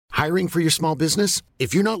Hiring for your small business?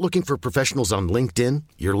 If you're not looking for professionals on LinkedIn,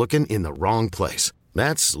 you're looking in the wrong place.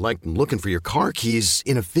 That's like looking for your car keys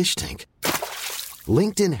in a fish tank.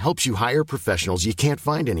 LinkedIn helps you hire professionals you can't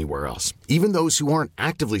find anywhere else, even those who aren't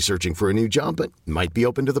actively searching for a new job but might be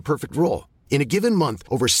open to the perfect role. In a given month,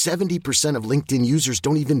 over 70% of LinkedIn users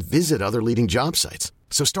don't even visit other leading job sites.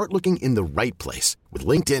 So start looking in the right place. With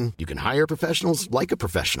LinkedIn, you can hire professionals like a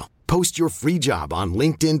professional. Post your free job on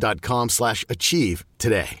linkedin.com/achieve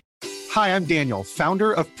today. Hi, I'm Daniel,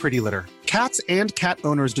 founder of Pretty Litter. Cats and cat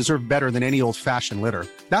owners deserve better than any old-fashioned litter.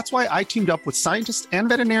 That's why I teamed up with scientists and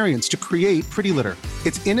veterinarians to create Pretty Litter.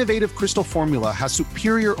 Its innovative crystal formula has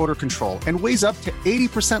superior odor control and weighs up to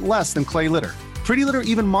 80% less than clay litter. Pretty Litter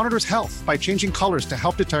even monitors health by changing colors to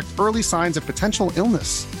help detect early signs of potential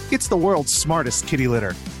illness. It's the world's smartest kitty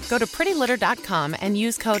litter. Go to prettylitter.com and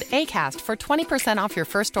use code ACAST for 20% off your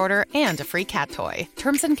first order and a free cat toy.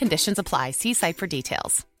 Terms and conditions apply. See site for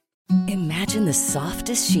details. Imagine the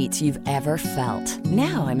softest sheets you've ever felt.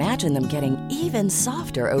 Now imagine them getting even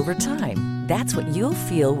softer over time. That's what you'll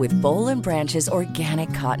feel with Boll & Branch's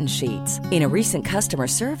organic cotton sheets. In a recent customer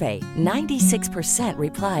survey, 96%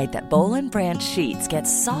 replied that Boll & Branch sheets get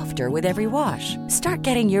softer with every wash. Start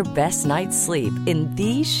getting your best night's sleep in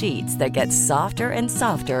these sheets that get softer and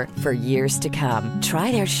softer for years to come.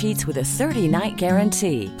 Try their sheets with a 30-night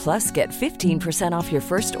guarantee. Plus, get 15% off your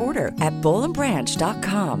first order at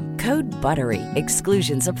bollandbranch.com. Code BUTTERY.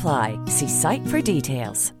 Exclusions apply. See site for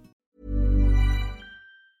details.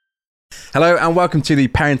 Hello and welcome to the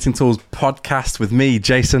Parenting Tools podcast with me,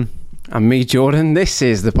 Jason. And me, Jordan. This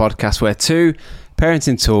is the podcast where two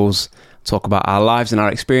parenting tools talk about our lives and our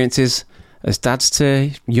experiences as dads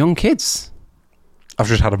to young kids. I've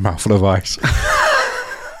just had a mouthful of ice.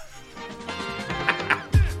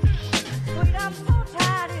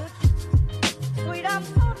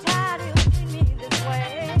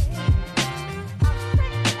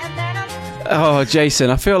 Oh, Jason,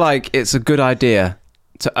 I feel like it's a good idea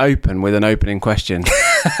to open with an opening question.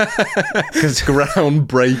 It's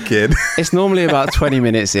groundbreaking. It's normally about 20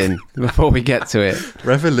 minutes in before we get to it.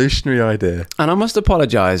 Revolutionary idea. And I must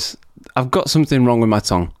apologise. I've got something wrong with my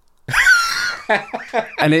tongue.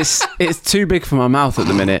 And it's too big for my mouth at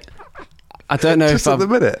the minute. I don't know Just if at the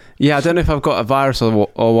minute? Yeah, I don't know if I've got a virus or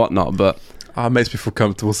whatnot, but... it makes me feel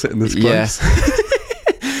comfortable sitting this close. Yeah.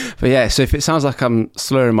 But yeah, so if it sounds like I'm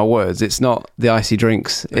slurring my words, it's not the icy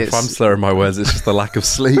drinks. If I'm slurring my words, it's just the lack of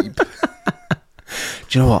sleep. Do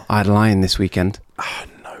you know what? I had a lie-in this weekend. Oh,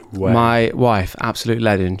 no way. My wife, absolute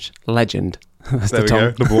legend. That's there the we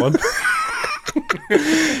go, number one.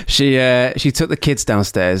 She took the kids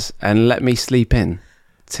downstairs and let me sleep in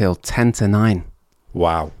till 10 to 9.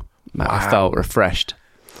 Wow. I felt refreshed.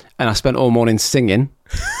 And I spent all morning singing.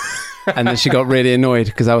 And then she got really annoyed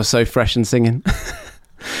because I was so fresh and singing.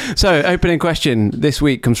 So, opening question this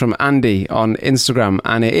week comes from Andy on Instagram,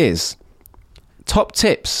 and it is: top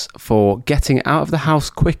tips for getting out of the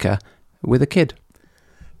house quicker with a kid.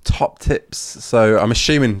 Top tips. So, I'm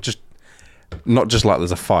assuming not just like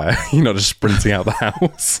there's a fire. You're not just sprinting out the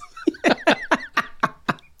house.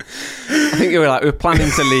 I think we're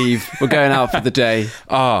planning to leave. We're going out for the day.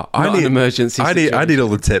 I need an emergency. I need all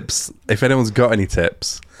the tips. If anyone's got any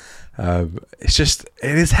tips. It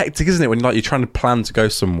is hectic, isn't it, when you're trying to plan to go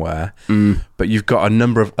somewhere, but you've got a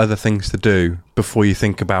number of other things to do before you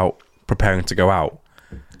think about preparing to go out.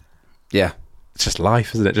 Yeah. It's just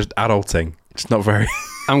life, isn't it? Just adulting. It's not very...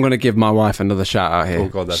 I'm going to give my wife another shout out here. Oh,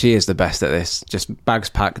 God, she is the best at this. Just bags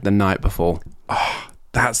packed the night before. Oh,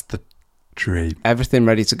 that's the dream. Everything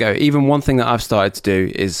ready to go. Even one thing that I've started to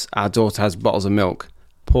do is our daughter has bottles of milk.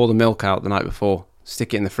 Pour the milk out the night before.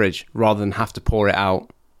 Stick it in the fridge rather than have to pour it out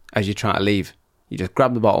as you try to leave. You just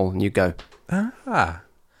grab the bottle and you go.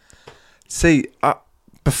 See,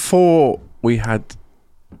 before we had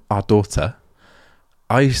our daughter,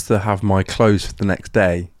 I used to have my clothes for the next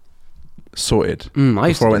day sorted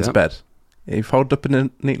before I went to bed. You fold up in a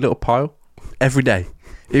neat little pile every day,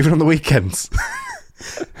 even on the weekends.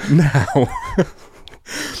 Now,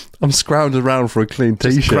 I'm scrounging around for a clean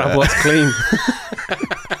t-shirt. Just grab what's clean.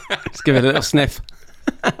 Just give it a little sniff.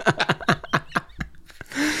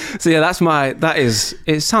 So yeah,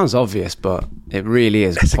 it sounds obvious, but it really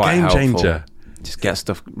is. It's quite a game helpful. changer. Just get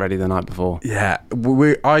stuff ready the night before. Yeah,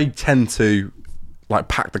 I tend to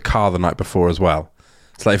pack the car the night before as well.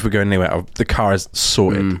 So if we're going anywhere, the car is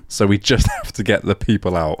sorted. So we just have to get the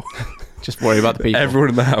people out. Just worry about the people. Everyone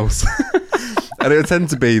in the house. And it would tend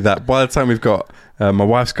to be that by the time we've got my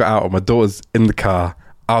wife's got out or my daughter's in the car,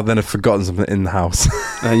 I'll then have forgotten something in the house.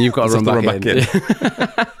 And you've got to run back in.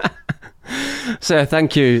 So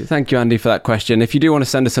thank you, Andy, for that question. If you do want to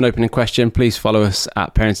send us an opening question, please follow us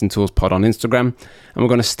at Parenting Tools Pod on Instagram. And we're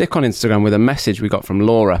going to stick on Instagram with a message we got from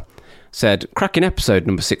Laura. Said, cracking episode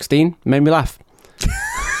number 16, made me laugh.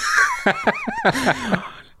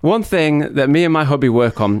 One thing that me and my hubby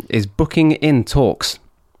work on is booking in talks.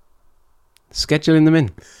 Scheduling them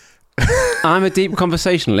in. I'm a deep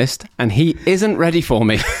conversationalist and he isn't ready for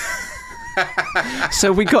me.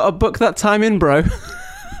 So we got to book that time in, bro.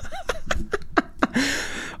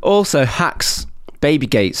 Also, hacks, baby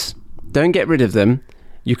gates. Don't get rid of them.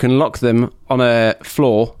 You can lock them on a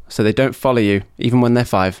floor so they don't follow you, even when they're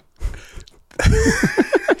 5.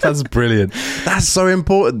 That's brilliant. That's so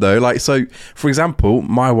important, though. Like, so, for example,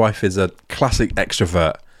 my wife is a classic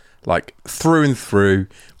extrovert. Like, through and through.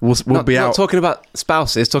 We'll be out. Not talking about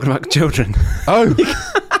spouses, talking about children. Oh.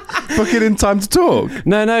 Booking in time to talk?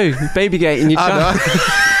 No, baby gate in your child. No.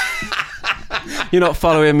 You're not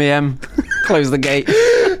following me, Em. Close the gate.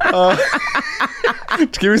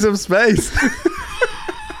 Give me some space.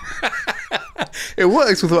 It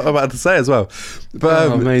works with what I'm about to say as well.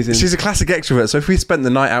 But amazing. She's a classic extrovert. So if we spent the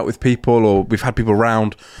night out with people or we've had people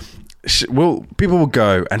around, people will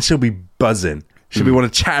go and she'll be buzzing. She'll be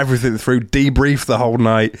want to chat everything through, debrief the whole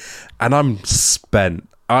night. And I'm spent.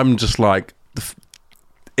 I'm just like the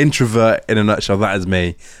introvert in a nutshell. That is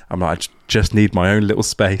me. I'm like, I just need my own little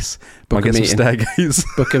space. Book get some stairgates.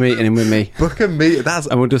 Book a meeting in with me. Book a meeting.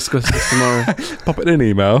 And we'll discuss this tomorrow. Pop it in an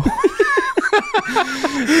email.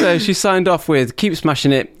 So she signed off with, keep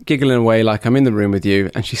smashing it, giggling away like I'm in the room with you.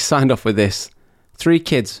 And she signed off with this, 3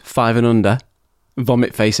 kids, 5 and under,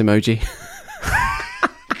 vomit face emoji.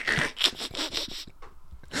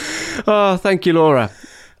 Oh, thank you, Laura.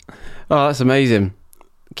 Oh, that's amazing.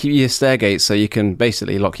 Keep your stairgates so you can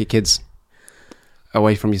basically lock your kids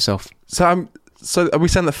away from yourself. So are we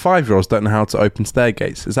saying that 5-year-olds don't know how to open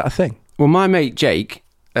stairgates? Is that a thing? Well, my mate Jake,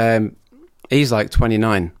 he's like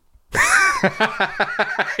 29.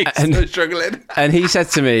 He's still struggling. And he said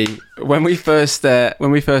to me, when we first had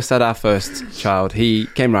our first child, he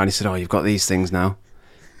came around, he said, oh, you've got these things now.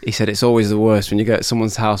 He said, it's always the worst when you go to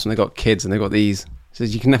someone's house and they've got kids and they've got these. He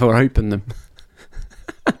says, you can never open them.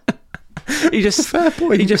 He just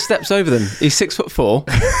steps over them. He's 6'4",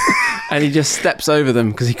 and he just steps over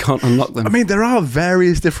them because he can't unlock them. I mean, there are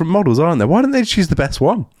various different models, aren't there? Why don't they choose the best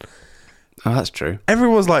one? Oh, that's true.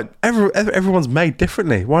 Everyone's made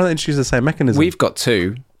differently. Why don't they choose the same mechanism? We've got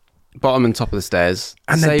 2, bottom and top of the stairs,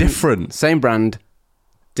 and they're different. Same brand,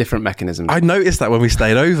 different mechanisms. I noticed that when we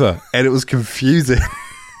stayed over, and it was confusing.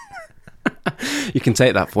 You can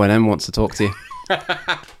take that for when Em wants to talk to you.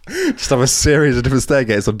 Just have a series of different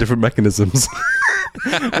stairgates on different mechanisms.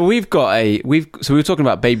 Well, so we were talking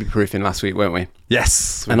about baby proofing last week, weren't we?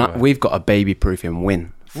 Yes. We've got a baby proofing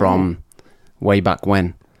win from way back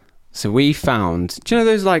when. So we found, do you know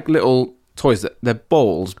those like little toys that they're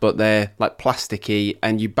balls, but they're like plasticky,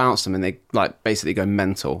 and you bounce them and they like basically go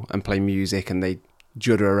mental and play music and they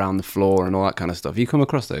judder around the floor and all that kind of stuff. Have you come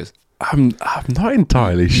across those? I'm not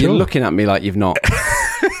entirely sure. You're looking at me like you've not.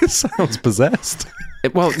 It sounds possessed.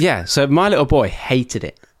 Well, yeah. So my little boy hated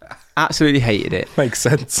it. Absolutely hated it. Makes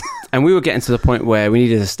sense. And we were getting to the point where we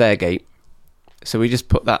needed a stairgate. So we just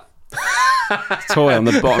put that toy on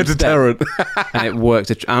the bottom step, and it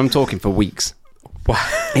worked. I'm talking for weeks. Wow.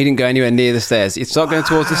 He didn't go anywhere near the stairs. He'd start going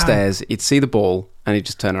towards the stairs. He'd see the ball, and he'd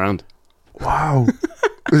just turn around. Wow.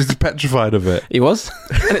 He was petrified of it. He was.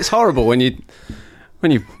 And it's horrible when you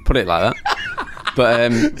put it like that.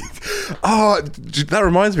 But that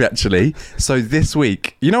reminds me actually. So this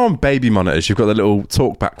week, you know, on baby monitors, you've got the little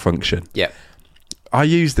talkback function. Yeah. I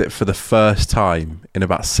used it for the first time in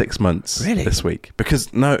about 6 months. Really? This week,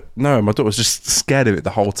 because my daughter was just scared of it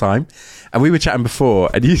the whole time, and we were chatting before,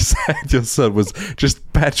 and you said your son was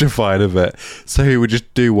just petrified of it, so he would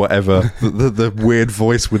just do whatever the weird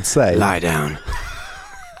voice would say. Lie down.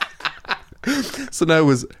 So Noah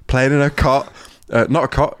was playing in a cot. Not a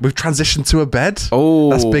cot. We've transitioned to a bed.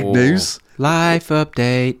 Oh, that's big news. Life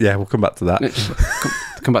update. Yeah, we'll come back to that.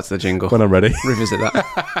 Come back to the jingle when I'm ready. Revisit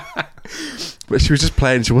that. But she was just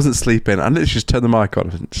playing. She wasn't sleeping. I literally just turned the mic on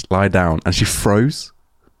and just lie down, and she froze.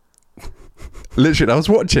 Literally, I was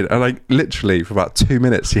watching, and literally for about 2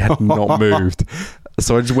 minutes, she had not moved.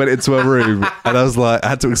 So I just went into her room, and I was like, I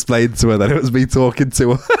had to explain to her that it was me talking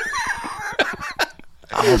to her.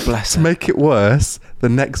 Oh, bless her. To make it worse, the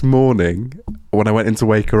next morning, when I went in to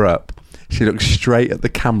wake her up, she looked straight at the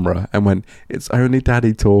camera and went, "It's only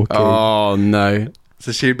Daddy talking." Oh, no.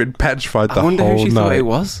 So she had been petrified the whole night. I wonder who she thought it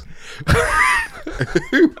was.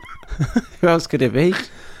 Who else could it be?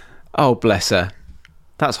 Oh, bless her.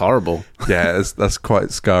 That's horrible. Yeah, that's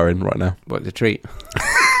quite scarring right now. What a treat.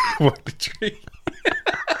 What a treat.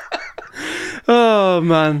 Oh,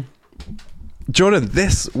 man. Jordan,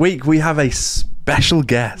 this week we have a special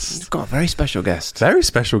guest. We've got a very special guest. Very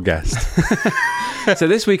special guest. So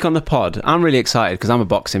this week on the pod, I'm really excited because I'm a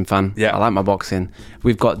boxing fan. Yeah. I like my boxing.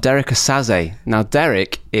 We've got Derrick Osaze. Now,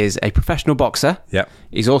 Derrick is a professional boxer. Yeah.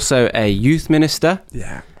 He's also a youth minister.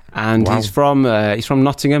 Yeah. And Wow. he's from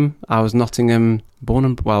Nottingham. I was I wasn't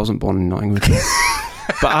born in Nottingham.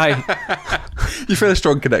 But You feel a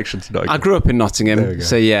strong connection to Nottingham. I grew up in There we Nottingham. go.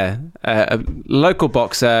 So yeah, a local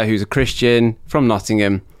boxer who's a Christian from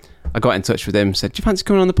Nottingham. I got in touch with him, said, "Do you fancy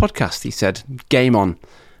coming on the podcast?" He said, "Game on."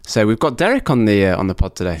 So we've got Derrick on the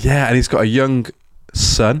pod today. Yeah, and he's got a young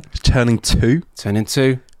son, he's turning 2. Turning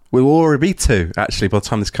 2. We will already be 2, actually, by the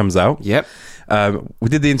time this comes out. Yep. We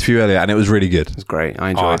did the interview earlier, and it was really good. It was great. I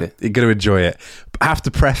enjoyed it. You're going to enjoy it. But I have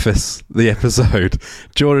to preface the episode.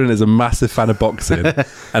 Jordan is a massive fan of boxing.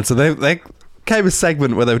 And so they came a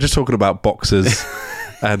segment where they were just talking about boxers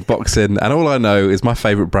and boxing. And all I know is my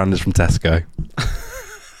favourite brand is from Tesco.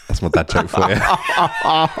 That's my dad joke for you.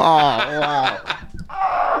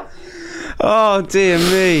 Oh dear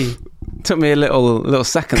me! Took me a little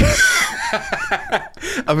second.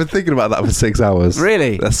 I've been thinking about that for 6 hours.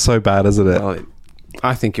 Really? That's so bad, isn't it? Well,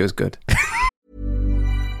 I think it was good.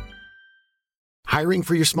 Hiring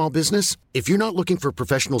for your small business? If you're not looking for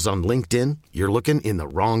professionals on LinkedIn, you're looking in the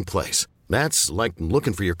wrong place. That's like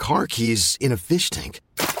looking for your car keys in a fish tank.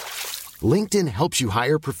 LinkedIn helps you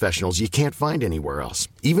hire professionals you can't find anywhere else,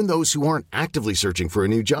 even those who aren't actively searching for a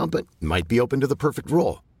new job but might be open to the perfect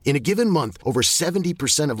role. In a given month, over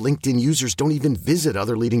 70% of LinkedIn users don't even visit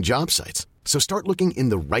other leading job sites. So start looking in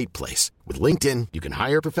the right place. With LinkedIn, you can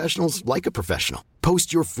hire professionals like a professional.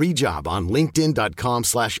 Post your free job on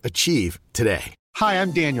linkedin.com/achieve today. Hi,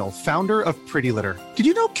 I'm Daniel, founder of Pretty Litter. Did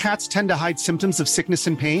you know cats tend to hide symptoms of sickness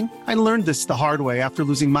and pain? I learned this the hard way after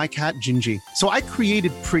losing my cat, Gingy. So I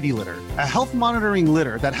created Pretty Litter, a health monitoring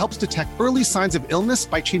litter that helps detect early signs of illness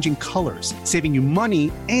by changing colors, saving you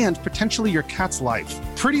money and potentially your cat's life.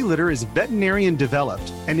 Pretty Litter is veterinarian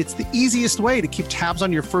developed, and it's the easiest way to keep tabs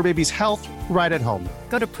on your fur baby's health right at home.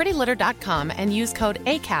 Go to prettylitter.com and use code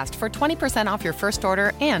ACAST for 20% off your first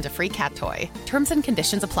order and a free cat toy. Terms and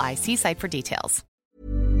conditions apply. See site for details.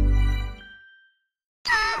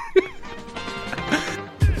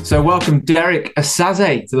 So welcome, Derrick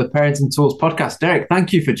Osaze, to the Parenting Tools podcast. Derrick,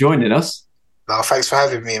 thank you for joining us. No, thanks for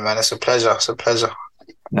having me, man. It's a pleasure. It's a pleasure.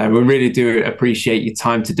 No, we really do appreciate your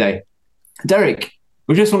time today. Derrick,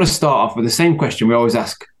 we just want to start off with the same question we always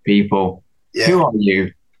ask people. Yeah. Who are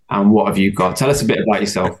you and what have you got? Tell us a bit about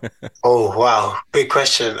yourself. Oh, wow. Big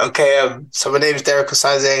question. Okay, so my name is Derrick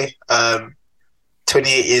Osaze.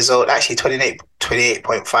 28 years old. Actually,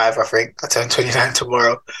 28.5, I think. I turn 29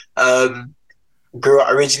 tomorrow. Grew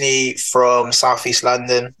up originally from Southeast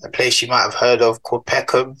London, a place you might have heard of called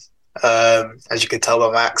Peckham, as you can tell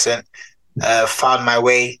by my accent. Found my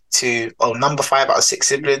way to, number 5 out of 6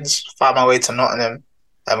 siblings. Found my way to Nottingham.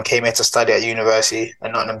 Came here to study at university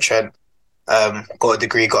at Nottingham Trent. Got a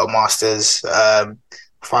degree, got a master's. Found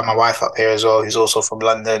my wife up here as well, who's also from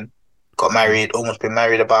London. Got married, almost been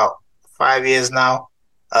married about 5 years now.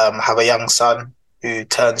 Have a young son who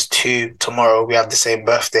turns 2 tomorrow. We have the same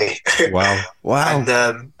birthday. Wow.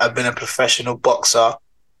 And I've been a professional boxer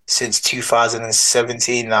since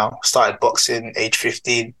 2017 now. Started boxing age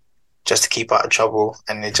 15 just to keep out of trouble,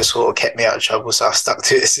 and it just sort of kept me out of trouble, so I've stuck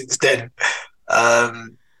to it since then.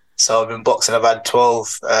 So I've been boxing. I've had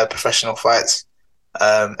 12 professional fights,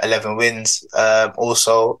 11 wins.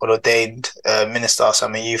 Also an ordained minister, so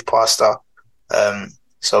I'm a youth pastor.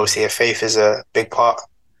 So obviously faith is a big part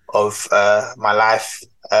of my life,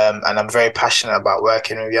 and I'm very passionate about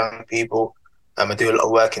working with young people. I do a lot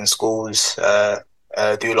of work in schools, do a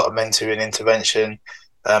lot of mentoring, intervention,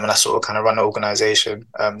 and I sort of kind of run an organisation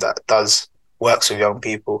that does works with young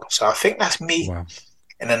people. So I think that's me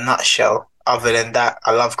in a nutshell. Other than that,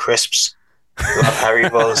 I love crisps, love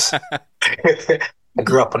Haribos. I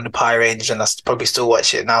grew up on the Pie Range, and I probably still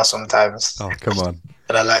watch it now sometimes. Oh, come on.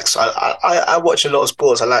 And I watch a lot of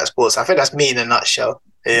sports. I like sports. I think that's me in a nutshell.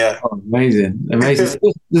 Yeah. Oh, amazing. There's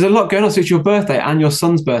a lot going on. So it's your birthday and your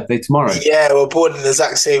son's birthday tomorrow. Yeah, we're born on the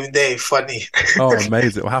exact same day. Funny. Oh,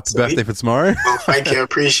 amazing. Well, happy birthday for tomorrow. Oh, thank you. I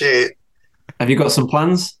appreciate it. Have you got some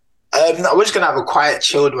plans? No, we're just going to have a quiet,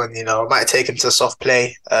 chilled one, you know. I might take him to soft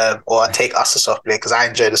play, or I take us to soft play, because I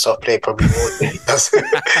enjoy the soft play probably more than he does.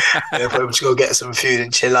 Probably just go get some food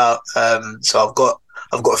and chill out. So I've got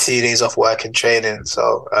a few days off work and training,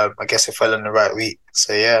 so I guess it fell in the right week.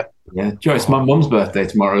 So yeah. Yeah, Joe, it's my mum's birthday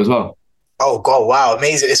tomorrow as well. Oh God, wow,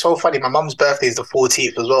 amazing! It's so funny. My mum's birthday is the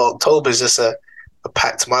 14th as well. October is just a a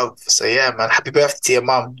packed month. So yeah, man, happy birthday to your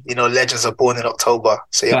mum. You know, legends are born in October,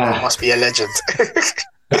 so your mum must be a legend.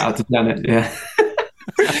 Shout out to Janet, yeah.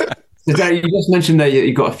 So Derrick, you just mentioned that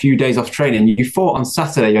you got a few days off training. You fought on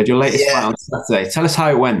Saturday. You had your latest fight on Saturday. Tell us how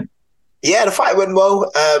it went. Yeah, the fight went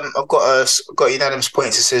well. I've got a unanimous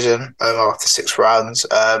point decision after 6 rounds.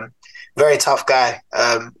 Very tough guy.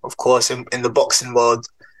 Of course, in the boxing world,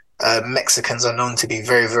 Mexicans are known to be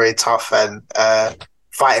very, very tough. And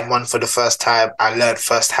fighting one for the first time, I learned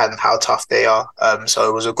firsthand how tough they are. So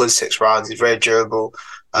it was a good 6 rounds. He's very durable.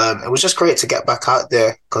 It was just great to get back out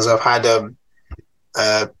there because I've had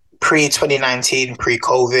pre-2019,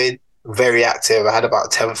 pre-COVID, very active. I had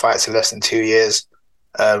about 10 fights in less than 2 years,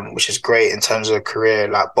 which is great in terms of a career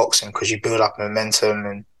like boxing because you build up momentum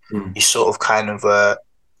and you sort of kind of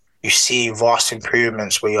you see vast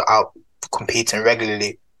improvements where you're out competing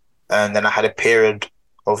regularly. And then I had a period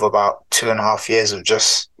of about 2.5 years of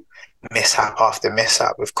just mishap after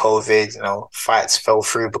mishap with COVID. You know, fights fell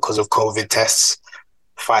through because of COVID tests.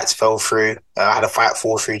 Fights fell through. I had a fight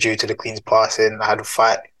fall through due to the Queen's passing. I had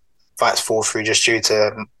fights fall through just due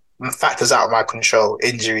to factors out of my control,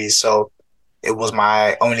 injuries. So it was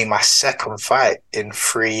only my second fight in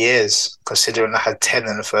 3 years, considering I had 10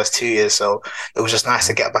 in the first 2 years. So it was just nice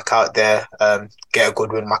to get back out there, get a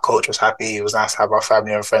good win. My coach was happy. It was nice to have my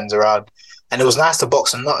family and friends around. And it was nice to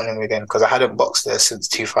box in Nottingham again because I hadn't boxed there since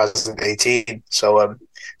 2018. So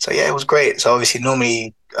yeah, it was great. So obviously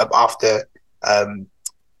normally after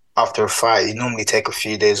a fight, you normally take a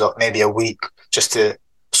few days off, maybe a week, just to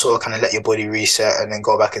sort of kind of let your body reset and then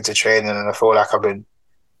go back into training. And I feel like I've been,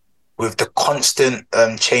 with the constant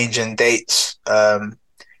change in dates,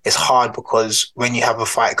 it's hard because when you have a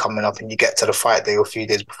fight coming up and you get to the fight day or a few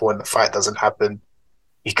days before and the fight doesn't happen,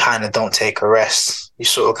 you kind of don't take a rest. You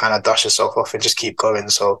sort of kind of dust yourself off and just keep going.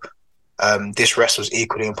 So this rest was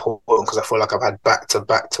equally important because I feel like I've had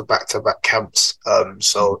back-to-back camps.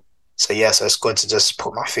 So it's good to just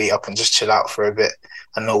put my feet up and just chill out for a bit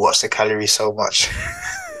and not watch the calories so much.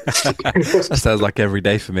 That sounds like every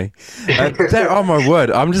day for me. Oh my word!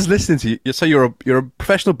 I'm just listening to you. So you're a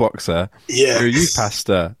professional boxer. Yeah. You're a youth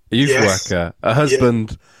pastor, a youth worker, a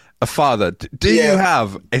husband, a father. Do you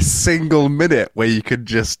have a single minute where you could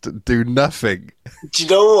just do nothing? Do you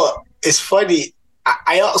know what? It's funny.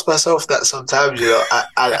 I ask myself that sometimes. You know,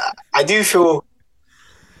 I do feel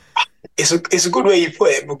it's a good way you put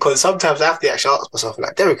it because sometimes I have to actually ask myself,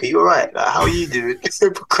 like, Derrick, are you alright? Like, how are you doing?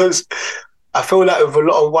 Because I feel like with a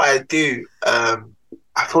lot of what I do, I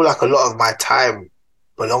feel like a lot of my time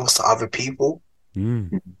belongs to other people.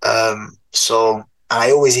 So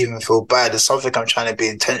I always even feel bad. There's something I'm trying to be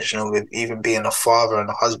intentional with, even being a father and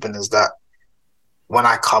a husband, is that when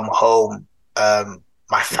I come home,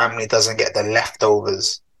 my family doesn't get the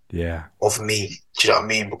leftovers of me. Do you know what I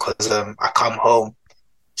mean? Because I come home,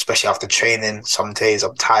 especially after training, some days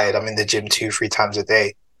I'm tired. I'm in the gym 2-3 times a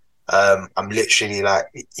day. I'm literally like,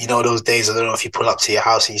 you know, those days, I don't know if you pull up to your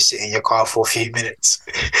house and you sit in your car for a few minutes,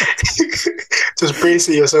 just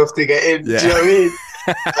bracing yourself to get in. Do you know what I mean?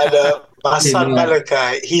 And my son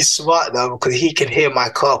Malachi, he's smart now because he can hear my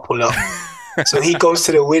car pull up. So he goes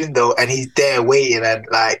to the window and he's there waiting, and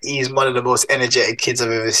like he's one of the most energetic kids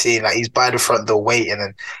I've ever seen. Like he's by the front door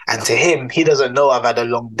waiting, and to him, he doesn't know I've had a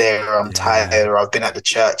long day or I'm tired or I've been at the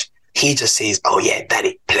church. He just sees, oh yeah,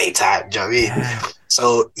 daddy, playtime. Do you know what I mean?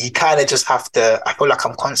 So you kind of just have to, I feel like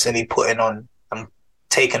I'm constantly I'm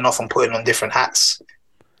taking off and putting on different hats,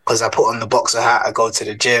 because I put on the boxer hat, I go to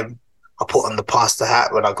the gym. I put on the pastor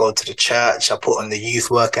hat when I go to the church. I put on the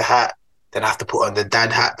youth worker hat. Then I have to put on the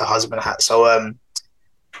dad hat, the husband hat. So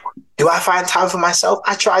do I find time for myself?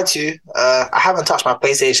 I try to. I haven't touched my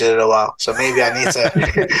PlayStation in a while, so maybe I need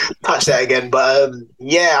to touch that again. But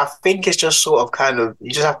I think it's just sort of kind of,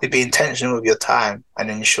 you just have to be intentional with your time and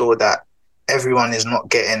ensure that everyone is not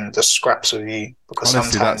getting the scraps with you. Because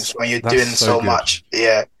honestly, sometimes when you're doing so much,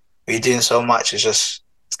 when you're doing so much, it's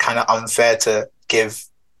kind of unfair to give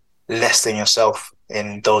less than yourself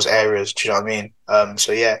in those areas. Do you know what I mean?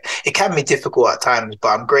 It can be difficult at times, but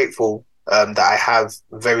I'm grateful that I have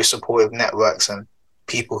very supportive networks and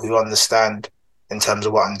people who understand in terms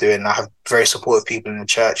of what I'm doing. I have very supportive people in the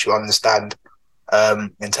church who understand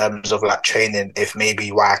in terms of like training, if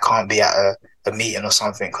maybe why I can't be at a meeting or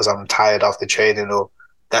something because I'm tired after training, or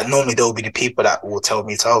that normally there'll be the people that will tell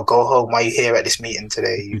me to, go home, why are you here at this meeting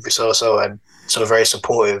today? And so very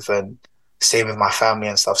supportive, and same with my family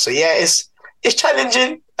and stuff. So yeah, it's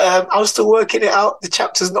challenging. I'm still working it out. The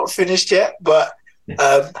chapter's not finished yet, but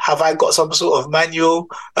have I got some sort of manual?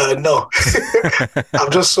 No.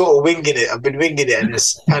 I'm just sort of winging it. I've been winging it and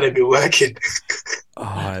it's kind of been working.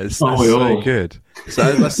 That's so good.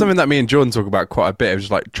 So that's something that me and Jordan talk about quite a bit. Of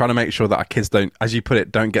just like trying to make sure that our kids don't, as you put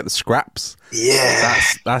it, don't get the scraps. Yeah.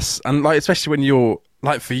 That's and like especially when you're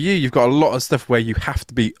like for you, you've got a lot of stuff where you have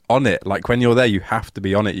to be on it. Like when you're there, you have to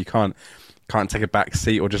be on it. You can't take a back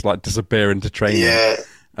seat or just like disappear into training. Yeah.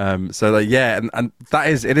 So like and that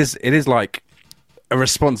is it is like a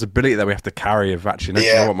responsibility that we have to carry of actually,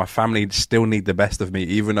 you know what, my family still need the best of me,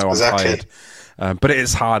 even though I'm tired. But it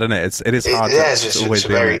is hard, isn't it? It is hard.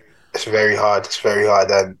 It's very hard. It's very hard,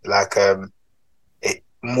 and like it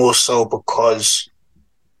more so because,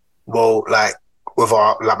 well, like with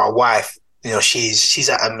my wife, you know, she's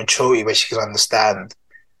at a maturity where she can understand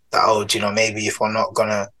that, oh, you know, maybe if we're not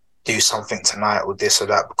gonna do something tonight or this or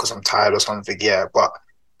that because I'm tired or something, yeah. But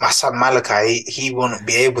my son Malachi, he won't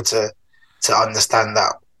be able to understand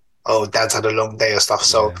that, oh, dad's had a long day or stuff.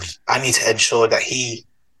 So I need to ensure that he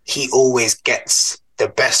always gets the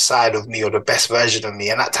best side of me or the best version of me.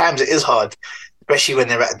 And at times it is hard, especially when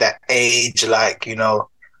they're at that age. Like, you know,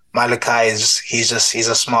 Malachi he's a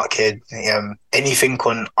smart kid. Anything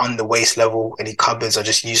on the waist level, any cupboards are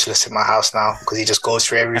just useless in my house now because he just goes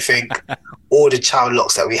through everything. All the child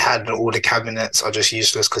locks that we had and all the cabinets are just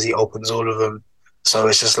useless because he opens all of them. So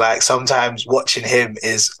it's just like sometimes watching him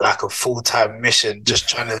is like a full-time mission, just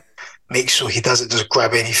trying to make sure he doesn't just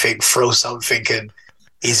grab anything, throw something, and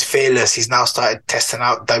he's fearless. He's now started testing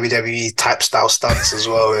out WWE type style stunts as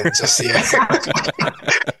well. And just,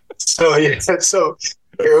 So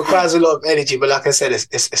it requires a lot of energy, but like I said,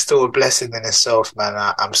 it's still a blessing in itself, man.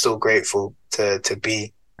 I'm still grateful to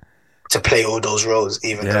play all those roles,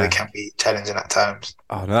 even though it can be challenging at times.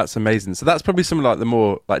 Oh, no, that's amazing. So that's probably some of like the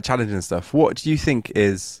more like challenging stuff. What do you think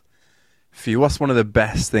is, for you, what's one of the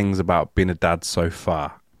best things about being a dad so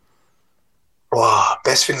far? Wow,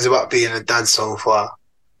 best things about being a dad so far.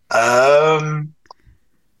 I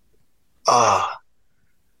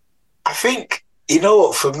think, you know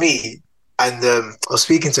what, for me, and I was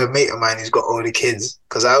speaking to a mate of mine who's got older kids,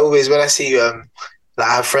 because I always, when I see like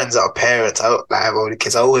I have friends that are parents, I have older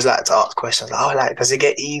kids, I always like to ask questions like, oh, like, does it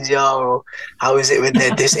get easier, or how is it when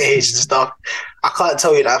they're this age and stuff? I can't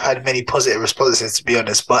tell you that I've had many positive responses, to be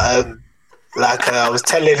honest, but I was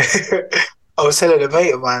telling a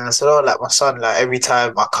mate of mine, I said, oh, like my son, like every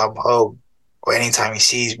time I come home or anytime he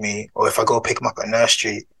sees me, or if I go pick him up at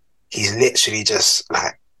nursery, he's literally just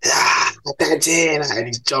like, my dad's here, and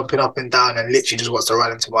he's jumping up and down and literally just wants to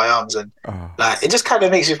run into my arms, and like it just kind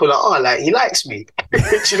of makes me feel like, oh, like he likes me. Do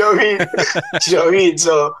you know what I mean? Do you know what I mean?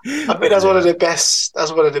 So I think that's one of the best.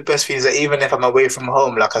 That's one of the best feelings. That even if I'm away from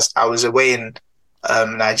home, like I was away in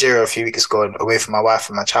Nigeria a few weeks ago, and away from my wife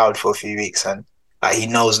and my child for a few weeks, and like he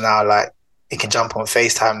knows now, like he can jump on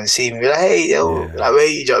FaceTime and see me, be like, hey, yo, like where are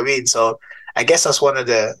you? Do you know what I mean? So I guess that's one of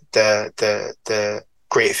the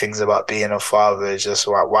great things about being a father, is just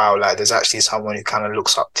like, wow, like there's actually someone who kind of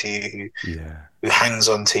looks up to you, who hangs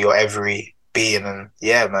on to your every being. And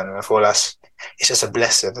yeah, man, I feel it's just a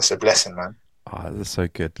blessing. It's a blessing, man. Oh, that's so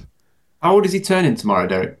good. How old is he turning tomorrow,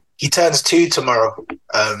 Derrick? He turns 2 tomorrow.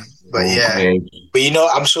 But but you know,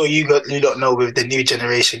 I'm sure you don't know, with the new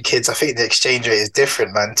generation kids, I think the exchange rate is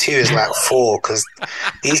different, man. 2 is like 4, because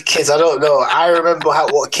these kids, I don't know. I remember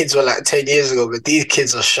what kids were like 10 years ago, but these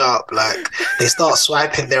kids are sharp. Like they start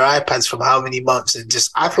swiping their iPads from how many months, and just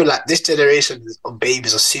I feel like this generation of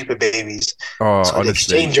babies are super babies. Oh, so honestly, the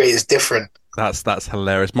exchange rate is different. That's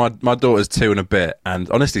hilarious. My daughter's 2 and a bit,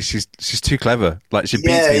 and honestly, she's too clever. Like she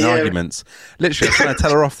beats me in arguments. Literally, I was trying to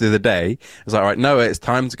tell her off the other day. I was like, all right, Noah, it's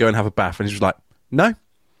time to go and have a bath, and she was like, no.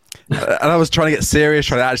 And I was trying to get serious,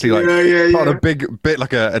 trying to actually put on a big bit,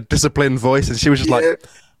 like a disciplined voice, and she was just like,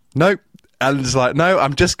 no, and just like, no,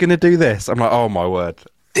 I'm just gonna do this. I'm like, oh my word.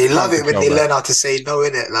 They love it when they learn how to say no,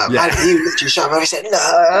 innit? Like, man, he literally shut up and said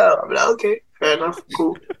no. I'm like, okay, fair enough,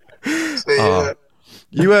 cool. So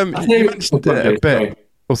You mentioned it a bit.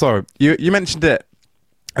 Oh, sorry. You mentioned it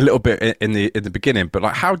a little bit in the beginning, but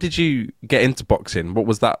like, how did you get into boxing? What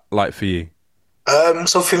was that like for you?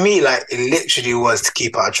 So for me, like, it literally was to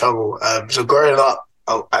keep out of trouble. So growing up,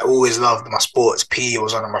 I always loved my sports. PE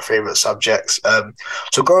was one of my favorite subjects.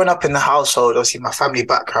 So growing up in the household, obviously my family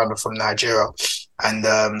background are from Nigeria,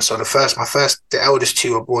 and so the eldest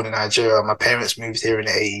 2 were born in Nigeria. My parents moved here in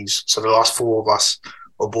the 80s, so the last 4 of us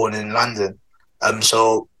were born in London.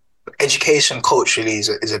 So education culturally is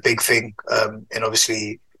a big thing, and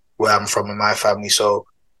obviously where I'm from in my family. So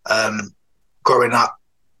growing up,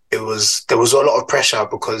 there was a lot of pressure,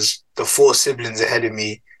 because the 4 siblings ahead of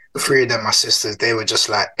me, 3 of them, my sisters, they were just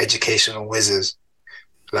like educational wizards.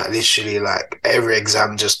 Like literally, like every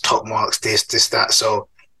exam just top marks, this, that. So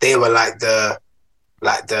they were they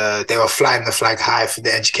were flying the flag high for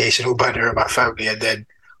the educational banner in my family. And then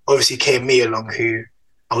obviously came me along who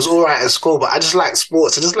I was all right at school, but I just liked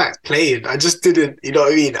sports. I just liked playing. I just didn't, you know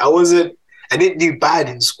what I mean? I didn't do bad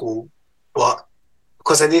in school, but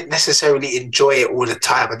because I didn't necessarily enjoy it all the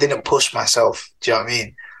time, I didn't push myself. Do you know what I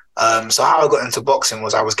mean? So how I got into boxing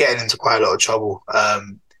was I was getting into quite a lot of trouble.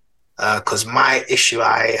 Because my issue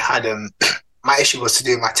my issue was to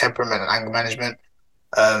do with my temperament and anger management.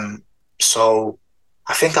 So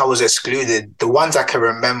I think I was excluded. The ones I can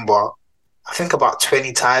remember, I think about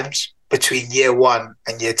 20 times between year 1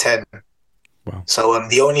 and year 10. Wow. So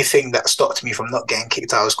the only thing that stopped me from not getting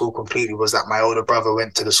kicked out of school completely was that my older brother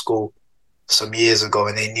went to the school some years ago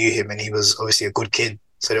and they knew him and he was obviously a good kid.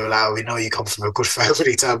 So they were like, oh, we know you come from a good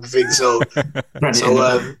family type of thing. So,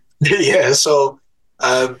 yeah. So,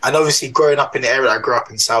 and obviously growing up in the area, I grew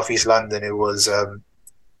up in Southeast London. It was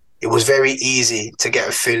very easy to get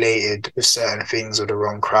affiliated with certain things or the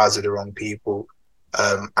wrong crowds or the wrong people.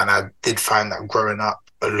 And I did find that growing up,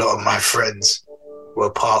 a lot of my friends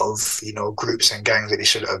were part of, you know, groups and gangs that they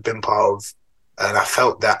shouldn't have been part of. And I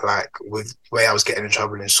felt that, like, with the way I was getting in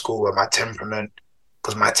trouble in school and my temperament,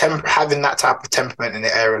 because having that type of temperament in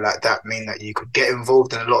the area like that mean that you could get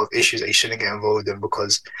involved in a lot of issues that you shouldn't get involved in,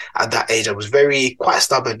 because at that age I was quite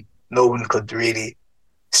stubborn. No one could really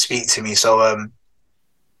speak to me. So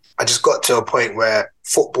I just got to a point where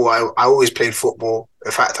football, I always played football.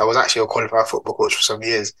 In fact, I was actually a qualified football coach for some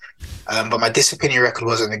years. But my disciplinary record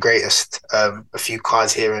wasn't the greatest. A few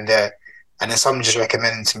cards here and there. And then someone just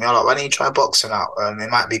recommended to me, oh, like, why don't you try boxing out? It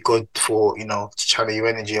might be good for, you know, to channel your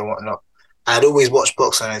energy and whatnot. I'd always watched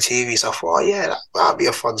boxing on the TV, so I thought, oh yeah, that'd be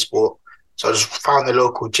a fun sport. So I just found the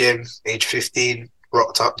local gym, age 15,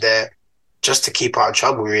 rocked up there just to keep out of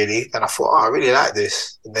trouble, really. And I thought, oh, I really like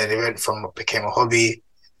this. And then it became a hobby,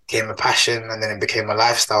 became a passion, and then it became a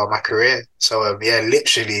lifestyle, my career. So yeah,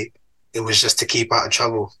 literally, it was just to keep out of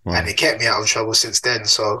trouble. Wow. And it kept me out of trouble since then.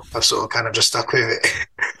 So I've sort of kind of just stuck with it.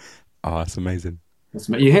 Oh, that's amazing.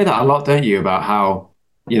 You hear that a lot, don't you, about how,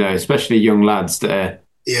 you know, especially young lads that are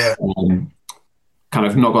kind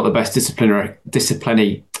of not got the best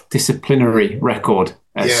disciplinary record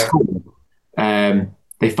at school.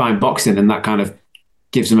 They find boxing and that kind of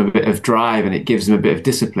gives them a bit of drive and it gives them a bit of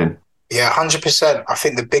discipline. Yeah, 100%. I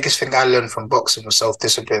think the biggest thing I learned from boxing was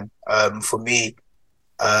self-discipline. For me,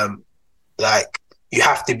 like, you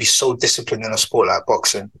have to be so disciplined in a sport like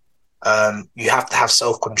boxing. You have to have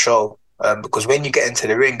self-control, because when you get into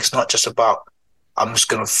the ring, it's not just about, I'm just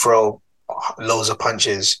going to throw loads of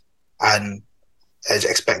punches and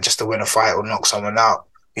expect just to win a fight or knock someone out.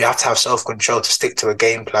 You have to have self-control to stick to a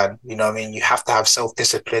game plan. You know what I mean? You have to have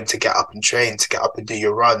self-discipline to get up and train, to get up and do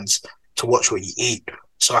your runs, to watch what you eat.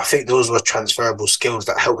 So I think those were transferable skills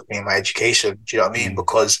that helped me in my education. Do you know what I mean?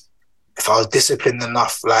 Because if I was disciplined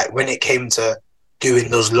enough, like when it came to doing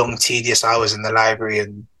those long, tedious hours in the library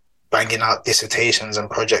and banging out dissertations and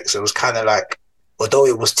projects, it was kind of like, although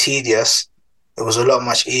it was tedious, it was a lot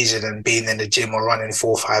much easier than being in the gym or running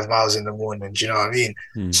 4 or 5 miles in the morning. Do you know what I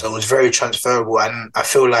mean? So it was very transferable. And I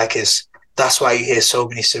feel like that's why you hear so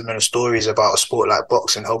many similar stories about a sport like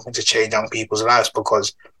boxing helping to change young people's lives,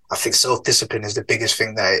 because I think self-discipline is the biggest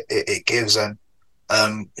thing that it gives. And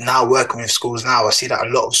now working with schools now, I see that a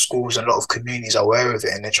lot of schools and a lot of communities are aware of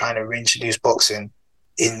it, and they're trying to reintroduce boxing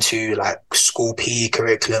into like school PE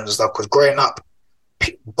curriculums and stuff. Because growing up,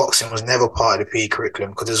 boxing was never part of the PE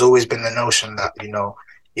curriculum, because there's always been the notion that, you know,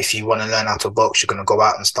 if you want to learn how to box, you're going to go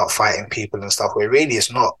out and start fighting people and stuff, where really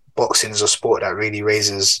it's not. Boxing is a sport that really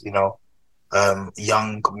raises, you know,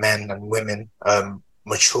 young men and women,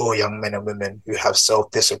 mature young men and women who have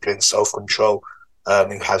self-discipline, self-control,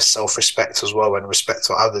 who have self-respect as well and respect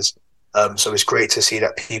for others. So it's great to see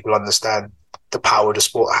that people understand the power the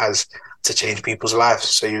sport has to change people's lives.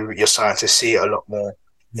 So you're starting to see it a lot more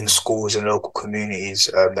in schools and local communities,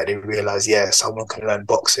 that they realise, someone can learn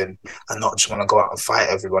boxing and not just want to go out and fight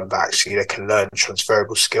everyone, but actually they can learn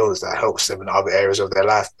transferable skills that helps them in other areas of their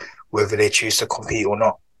life, whether they choose to compete or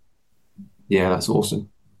not. Yeah, that's awesome.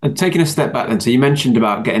 And taking a step back then, so you mentioned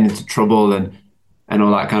about getting into trouble and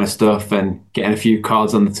all that kind of stuff and getting a few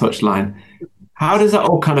cards on the touchline. How does that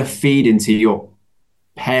all kind of feed into your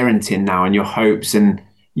parenting now and your hopes and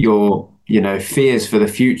your, you know, fears for the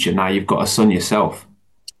future now you've got a son yourself?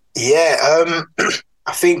 Yeah,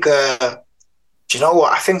 I think, do you know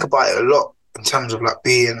what? I think about it a lot in terms of like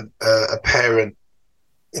being a parent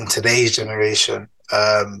in today's generation.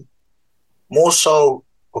 More so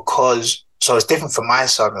because, so it's different for my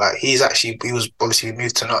son. Like he was obviously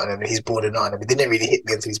moved to Nottingham and he's born in Nottingham. It didn't really hit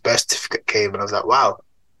me until his birth certificate came, and I was like, wow,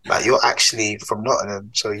 like you're actually from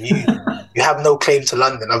Nottingham. So you have no claim to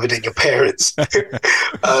London other than your parents.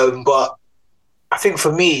 But I think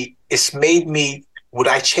for me, it's made me would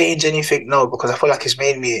I change anything? No, because I feel like it's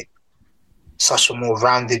made me such a more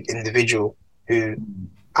rounded individual who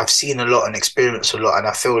I've seen a lot and experienced a lot, and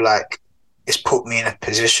I feel like it's put me in a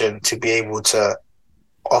position to be able to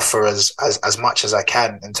offer as much as I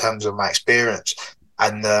can in terms of my experience.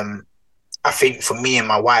 And I think for me and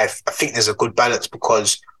my wife, I think there's a good balance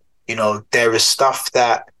because, you know, there is stuff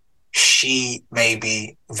that she may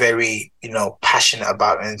be very, you know, passionate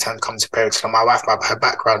about in terms of coming to parents. So my wife, her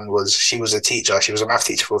background was, she was a teacher. She was a math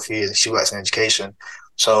teacher for a few years. She works in education.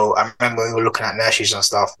 So I remember we were looking at nurseries and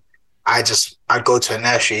stuff. I'd go to a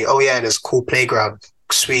nursery. Oh yeah, there's a cool playground.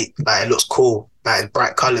 Sweet. Like, it looks cool. Like,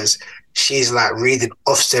 bright colors. She's like reading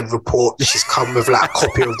Ofsted report. She's come with like a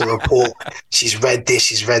copy of the report. She's read this,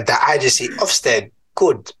 she's read that. I just see Ofsted,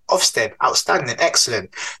 good. Ofsted, outstanding,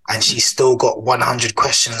 excellent. And she's still got 100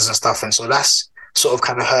 questions and stuff. And so that's sort of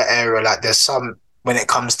kind of her area. Like, there's some, when it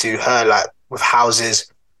comes to her, like with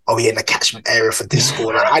houses, are we in the catchment area for this school?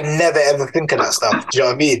 Like, I never ever think of that stuff. Do you know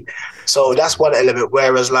what I mean? So that's one element.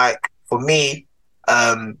 Whereas like for me,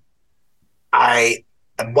 and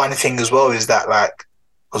one thing as well is that, like,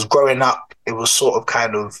 because growing up, it was sort of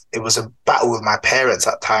kind of, it was a battle with my parents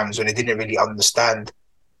at times when they didn't really understand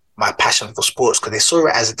my passion for sports because they saw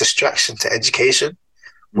it as a distraction to education.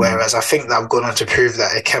 Whereas I think that I've gone on to prove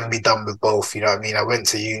that it can be done with both. You know what I mean? I went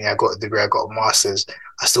to uni, I got a degree, I got a master's.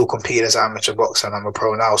 I still compete as an amateur boxer and I'm a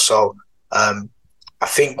pro now. So I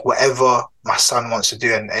think whatever my son wants to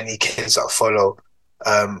do and any kids that follow,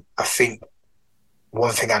 I think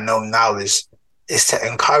one thing I know now is to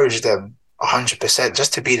encourage them 100%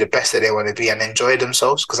 just to be the best that they want to be and enjoy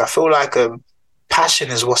themselves. Because I feel like passion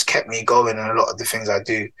is what's kept me going in a lot of the things I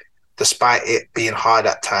do, despite it being hard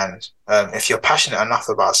at times. If you're passionate enough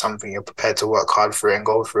about something, you're prepared to work hard for it and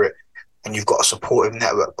go for it, and you've got a supportive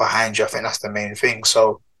network behind you. I think that's the main thing.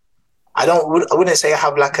 So I wouldn't say I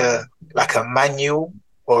have like a manual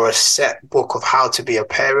or a set book of how to be a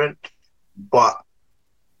parent, but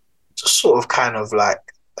just sort of kind of like,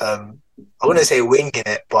 I wouldn't say winging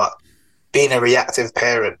it, but being a reactive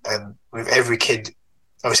parent. And with every kid,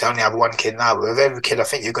 obviously I only have one kid now, but with every kid, I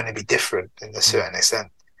think you're going to be different in a certain extent.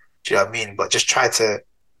 Do you know what I mean? But just try to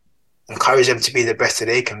encourage them to be the best that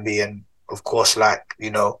they can be. And of course, like, you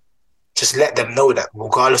know, just let them know that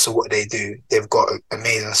regardless of what they do, they've got an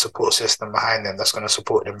amazing support system behind them that's going to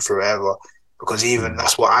support them forever. Because even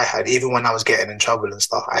that's what I had. Even when I was getting in trouble and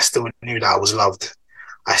stuff, I still knew that I was loved.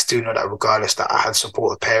 I still know that regardless, that I had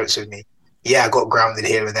supportive parents with me. Yeah, I got grounded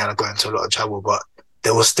here and then I got into a lot of trouble, but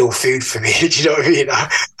there was still food for me. Do you know what I mean?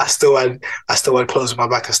 I still had clothes on my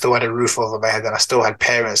back. I still had a roof over my head, and I still had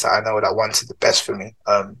parents that I know that wanted the best for me.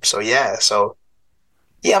 So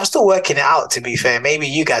I'm still working it out, to be fair. Maybe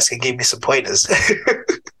you guys can give me some pointers.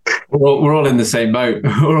 We're all in the same boat.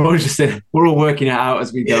 We're all working it out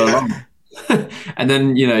as we go along. And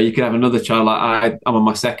then, you know, you could have another child. Like I'm on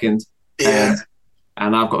my second. Yeah.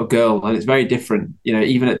 And I've got a girl, and it's very different. You know,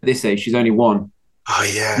 even at this age, she's only 1.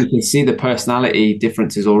 Oh, yeah. You can see the personality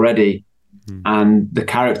differences already and the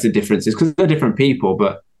character differences because they're different people,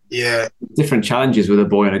 but different challenges with a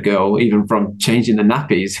boy and a girl, even from changing the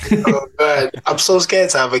nappies. Oh, man. I'm so scared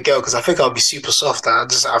to have a girl because I think I'll be super soft. I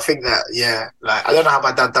think that, like, I don't know how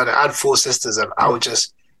my dad done it. I had 4 sisters and I would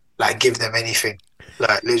just, like, give them anything,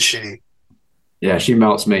 like, literally. Yeah, she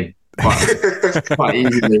melts me quite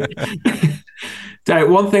easily. Derrick,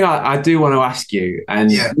 one thing I do want to ask you,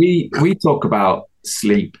 and we talk about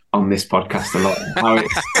sleep on this podcast a lot,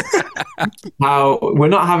 how we're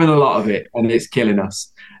not having a lot of it and it's killing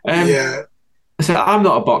us. So I'm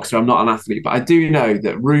not a boxer, I'm not an athlete, but I do know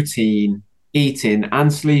that routine, eating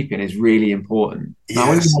and sleeping is really important. Now,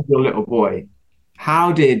 when you had your little boy,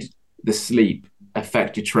 how did the sleep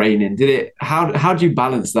affect your training? How do you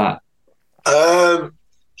balance that? How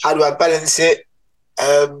do I balance it?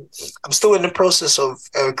 I'm still in the process of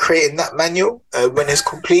creating that manual when it's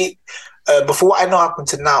complete. But for what I know up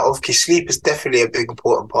until now, obviously sleep is definitely a big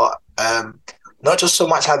important part. Not just so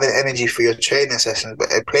much having energy for your training sessions,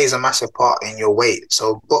 but it plays a massive part in your weight.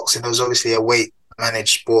 So boxing is obviously a weight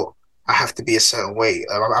managed sport. I have to be a certain weight.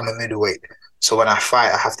 I'm a middleweight. So when I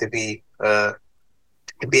fight, I have to be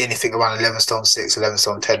anything around 11 stone 6, 11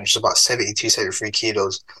 stone 10, which is about 72, 73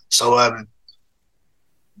 kilos. So a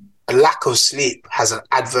lack of sleep has an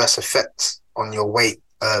adverse effect on your weight.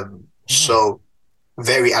 So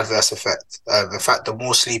very adverse effect. In fact, the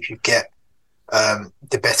more sleep you get,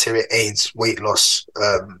 the better it aids weight loss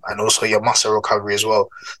and also your muscle recovery as well.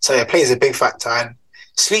 So it plays a big factor. And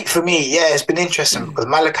sleep for me, it's been interesting because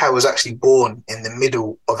Malachi was actually born in the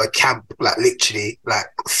middle of a camp, like literally like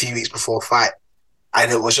a few weeks before fight. And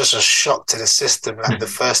it was just a shock to the system. Like the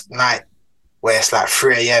first night, where it's like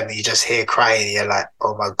 3 a.m. and you just hear crying and you're like,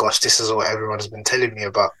 oh my gosh, this is what everyone's been telling me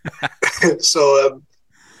about. So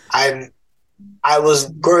I was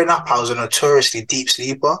growing up, I was a notoriously deep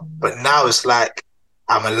sleeper, but now it's like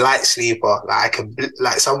I'm a light sleeper. Like I can,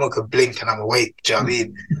 like someone could blink and I'm awake. Do you know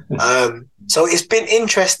what I mean? So it's been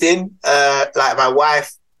interesting. Like my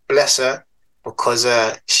wife, bless her, because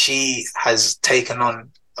she has taken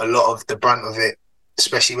on a lot of the brunt of it,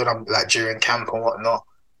 especially when I'm like during camp and whatnot.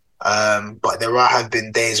 But there have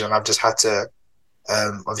been days when I've just had to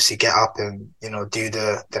obviously get up and, you know, do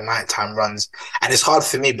the nighttime runs. And it's hard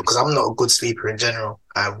for me because I'm not a good sleeper in general.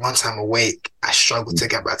 Once I'm awake, I struggle to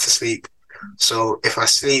get back to sleep. So if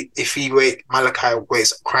Malachi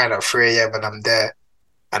wakes up crying at 3 a.m. and I'm there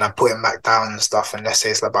and I put him back down and stuff, and let's say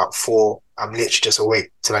it's about 4, I'm literally just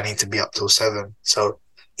awake till I need to be up till 7. So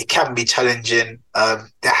it can be challenging. There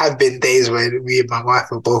have been days where me and my wife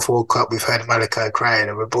have both woke up, we've heard Malachi crying,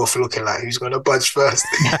 and we're both looking like, who's going to budge first?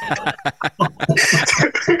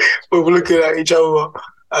 We're looking at each other.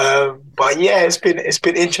 But yeah, it's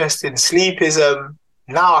been interesting. Sleep is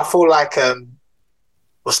now I feel like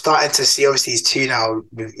we're starting to see. Obviously, he's 2 now.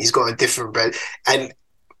 He's got a different bed, and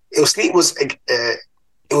sleep was.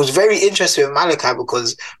 It was very interesting with Malachi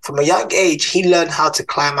because from a young age he learned how to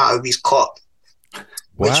climb out of his cot.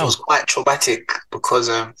 Which was quite traumatic because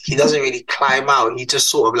he doesn't really climb out. He just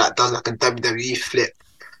sort of like does like a WWE flip,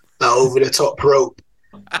 like over the top rope,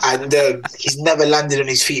 and he's never landed on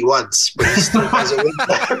his feet once, but he still has a win.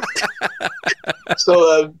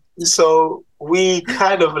 So we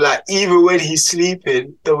kind of like, even when he's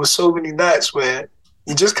sleeping, there were so many nights where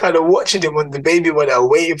you just kind of watching him on the baby monitor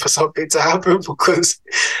waiting for something to happen because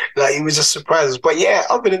like he was just surprised. But yeah,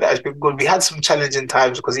 other than that, it's been good. We had some challenging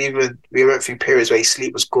times because even we went through periods where his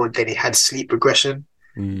sleep was good, then he had sleep regression,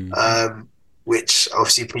 which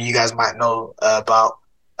obviously you guys might know about.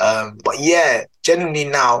 But yeah, generally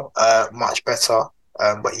now much better.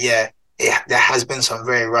 But yeah, there has been some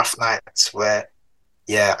very rough nights where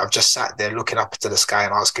I've just sat there looking up into the sky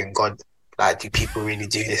and asking God, like, do people really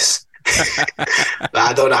do this? Like,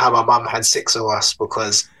 I don't know how my mum had 6 of us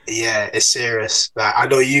because it's serious. Like, I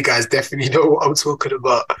know you guys definitely know what I'm talking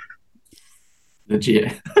about.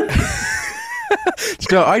 Legit. You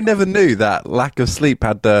know, I never knew that lack of sleep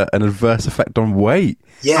had an adverse effect on weight.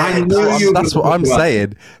 Yeah, that's what I'm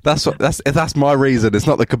saying. That's my reason. It's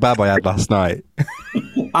not the kebab I had last night.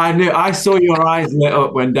 I saw your eyes lit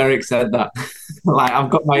up when Derrick said that. Like, I've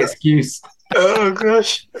got my excuse. Oh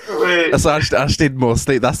gosh! Wait. So I just need more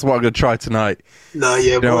sleep. That's what I'm going to try tonight. No,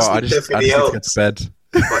 yeah, more sleep definitely helps. Need to get to bed.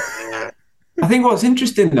 But, yeah. I think what's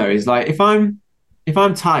interesting though is like if I'm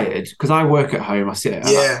tired because I work at home, I sit.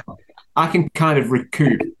 I can kind of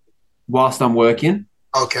recoup whilst I'm working.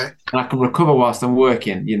 Okay. And I can recover whilst I'm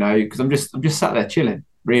working. You know, because I'm just sat there chilling.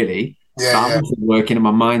 Really. Yeah. I'm working and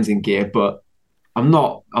my mind's in gear, but I'm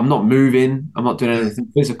not moving. I'm not doing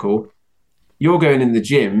anything physical. You're going in the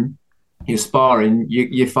gym. You're sparring,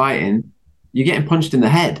 you're fighting, you're getting punched in the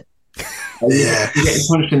head. You're getting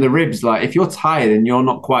punched in the ribs. Like, if you're tired and you're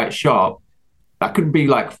not quite sharp, that could be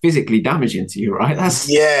like physically damaging to you, right? I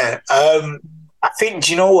think,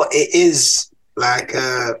 do you know what it is? Like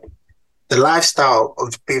the lifestyle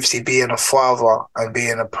of obviously being a father and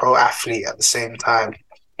being a pro athlete at the same time,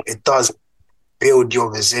 it does build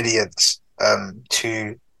your resilience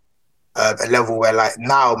to a level where, like,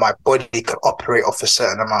 now my body can operate off a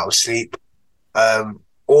certain amount of sleep.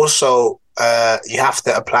 Also, you have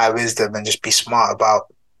to apply wisdom and just be smart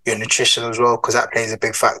about your nutrition as well, because that plays a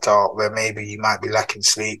big factor where maybe you might be lacking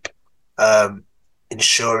sleep.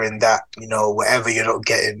 Ensuring that, you know, whatever you're not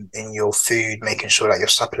getting in your food, making sure that you're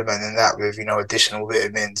supplementing that with, you know, additional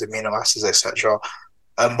vitamins, amino acids, etc.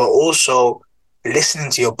 But also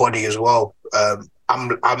listening to your body as well.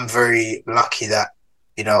 I'm very lucky that,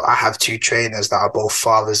 you know, I have 2 trainers that are both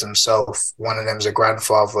fathers themselves. One of them is a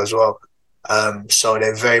grandfather as well. So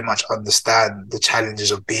they very much understand the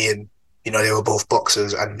challenges of being, you know, they were both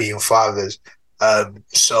boxers and being fathers.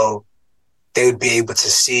 So they would be able to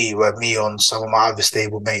see where me on some of my other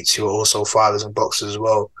stable mates who are also fathers and boxers as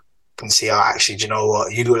well can see how, actually, do you know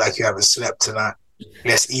what, you look like you haven't slept tonight.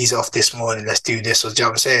 Let's ease off this morning. Let's do this. Do you know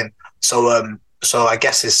what I'm saying? So I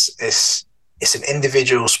guess it's an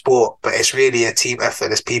individual sport, but it's really a team effort.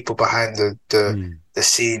 There's people behind the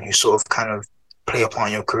scene who sort of kind of play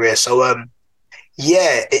upon your career. So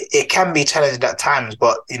it can be challenging at times,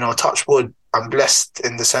 but, you know, touch wood, I'm blessed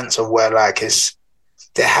in the sense of where, like,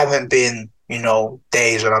 there haven't been, you know,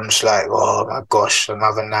 days when I'm just like, oh my gosh,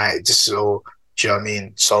 another night. This is all, do you know what I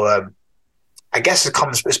mean? So I guess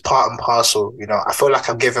it's part and parcel. You know, I feel like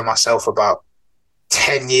I'm giving myself about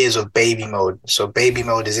 10 years of baby mode. So baby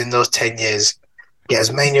mode is in those 10 years. Get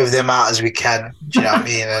as many of them out as we can. Do you know what I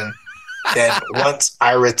mean? And then once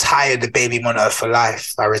I retire the baby monitor for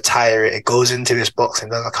life, I retire it. It goes into this box and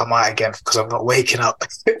doesn't come out again because I'm not waking up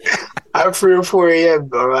at 3 or 4 a.m.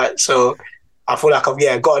 All right. So I feel like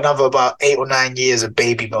I've got another about 8 or 9 years of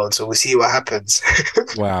baby mode. So we'll see what happens.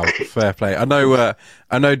 Wow, fair play. I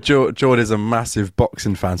know George is a massive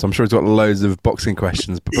boxing fan, so I'm sure he's got loads of boxing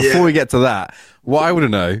questions. But before we get to that, what I want to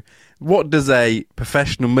know, what does a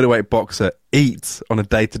professional middleweight boxer eat on a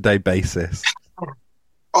day-to-day basis?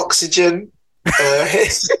 Oxygen.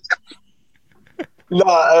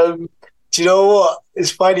 No, do you know what?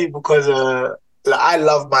 It's funny because I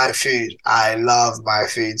love my food. I love my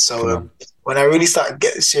food. So when I really started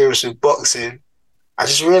getting serious with boxing, I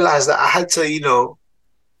just realized that I had to,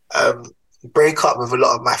 break up with a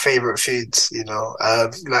lot of my favorite foods.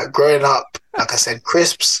 Like growing up, like I said,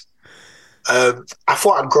 crisps. I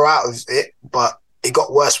thought I'd grow out of it, but it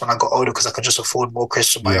got worse when I got older because I could just afford more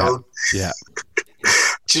crisps on my own. Yeah.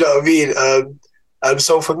 Do you know what I mean?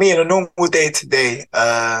 So for me, in a normal day to day,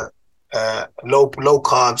 low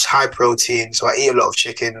carbs, high protein. So I eat a lot of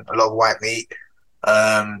chicken, a lot of white meat,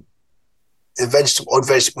 odd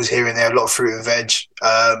vegetables here and there, a lot of fruit and veg.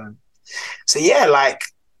 So yeah, like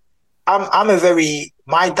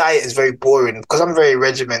my diet is very boring because I'm very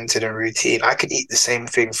regimented and routine. I could eat the same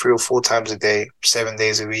thing 3 or 4 times a day, 7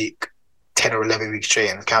 days a week, 10 or 11 weeks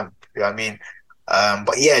straight in camp. You know what I mean?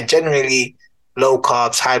 But yeah, generally low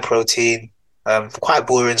carbs, high protein, quite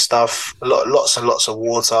boring stuff, lots and lots of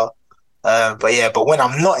water. But when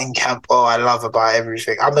I'm not in camp, I love about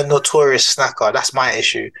everything. I'm a notorious snacker. That's my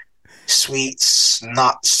issue. Sweets,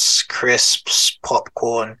 nuts, crisps,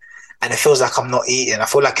 popcorn. And it feels like I'm not eating. I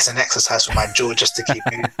feel like it's an exercise for my jaw just to keep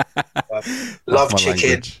moving. Love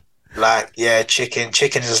chicken. Language. Chicken.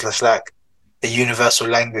 Chicken is just like the universal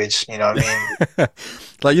language. You know what I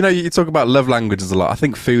mean? You talk about love languages a lot. I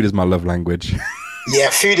think food is my love language. Yeah,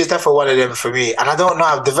 food is definitely one of them for me. And I don't know,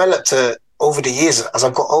 I've developed over the years, as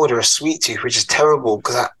I've got older, a sweet tooth, which is terrible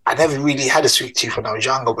because I never really had a sweet tooth when I was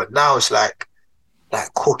younger. But now it's like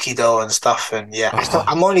cookie dough and stuff. And yeah,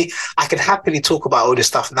 I can happily talk about all this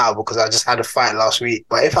stuff now because I just had a fight last week.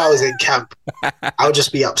 But if I was in camp, I would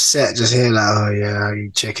just be upset, just hear like, oh yeah, I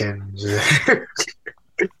eat chicken.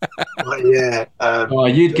 But yeah.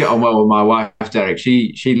 You'd get on well with my wife, Derrick.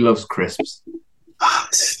 She loves crisps. I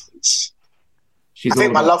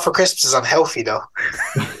think my love for crisps is unhealthy though.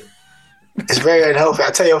 It's very unhealthy.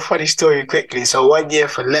 I'll tell you a funny story quickly. So one year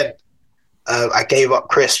for Lent, I gave up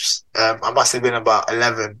crisps. I must have been about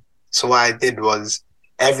 11. So what I did was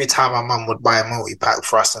every time my mum would buy a multi-pack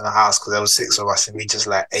for us in the house, because there was 6 of us and we just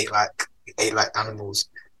ate like animals,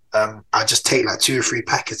 I'd just take 2 or 3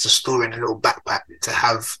 packets to store in a little backpack to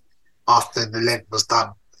have after the Lent was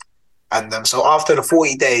done. And so after the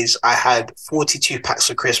 40 days, I had 42 packs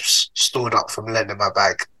of crisps stored up from Lent in my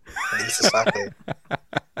bag. And Easter Sunday.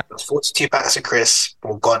 Those 42 packs of crisps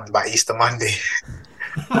were gone by Easter Monday.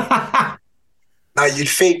 Now you'd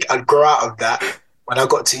think I'd grow out of that. When I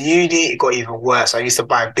got to uni, it got even worse. I used to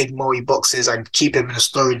buy big multi boxes. I'd keep them in a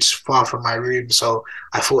storage far from my room. So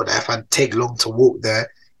I thought that if I'd take long to walk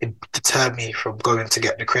there, it'd deter me from going to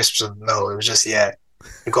get the crisps. And no, it was just, it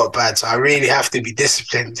got bad. So I really have to be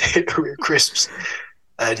disciplined with crisps.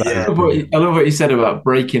 And I love what you said about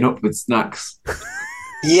breaking up with snacks.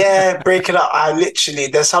 Yeah, breaking up.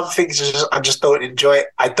 There's some things I just don't enjoy.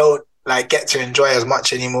 I don't get to enjoy as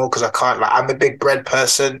much anymore because I can't. I'm a big bread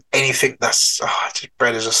person. Anything that's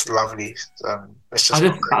bread is just lovely. It's just.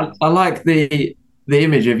 I like the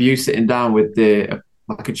image of you sitting down with a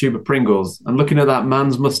tube of Pringles and looking at that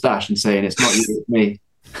man's mustache and saying, "It's not you, it's me."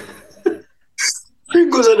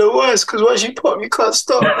 Pringles are the worst because once you pop, you can't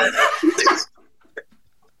stop.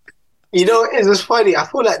 It's funny. I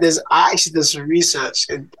feel like I actually did some research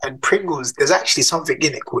and Pringles, there's actually something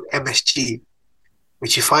in it called MSG,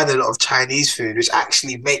 which you find in a lot of Chinese food, which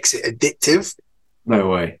actually makes it addictive. No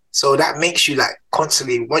way. So that makes you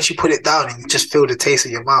constantly, once you put it down and you just feel the taste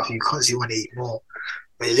in your mouth, you constantly want to eat more.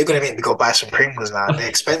 But you're going to make me go buy some Pringles now. They're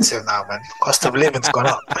expensive now, man. Cost of living's gone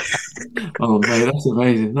up. Oh, man, that's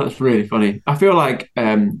amazing. That's really funny. I feel like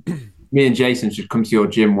me and Jason should come to your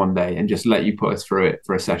gym one day and just let you put us through it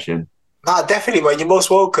for a session. No, definitely, man. You're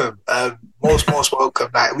most welcome. Most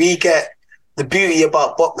welcome. We get the beauty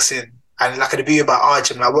about boxing and the beauty about our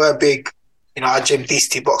gym. We're a big, our gym,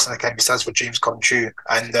 DCT Boxing Academy, stands for Dreams Come True.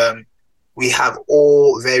 And we have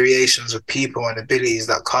all variations of people and abilities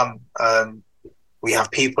that come. We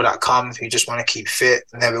have people that come who just want to keep fit,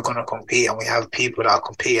 never going to compete. And we have people that are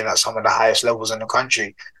competing at some of the highest levels in the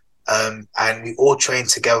country. And we all train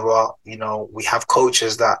together. You know, we have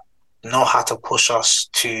coaches that know how to push us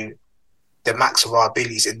to the max of our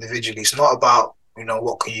abilities individually. It's not about, you know,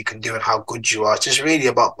 what you can do and how good you are. It's just really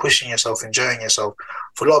about pushing yourself, enjoying yourself.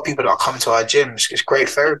 For a lot of people that come to our gyms, it's great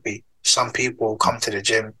therapy. Some people come to the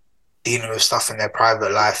gym dealing with stuff in their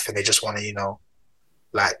private life and they just want to, you know,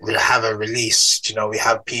 like have a release. You know, we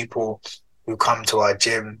have people who come to our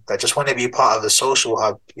gym that just want to be part of the social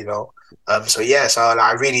hub, you know. So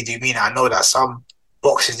I really do mean it. I know that some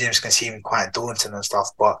boxing gyms can seem quite daunting and stuff,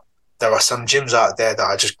 but there are some gyms out there that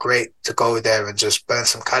are just great to go there and just burn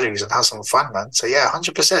some calories and have some fun, man. So yeah,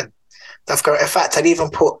 100%. That's correct. In fact, I'd even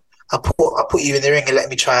put you in the ring and let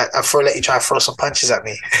you try to throw some punches at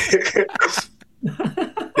me. You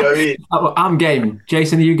know what I mean? I'm game.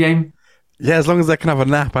 Jason, are you game? Yeah, as long as I can have a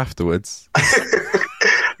nap afterwards.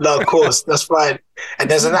 No, of course, that's fine. And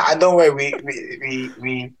there's don't worry,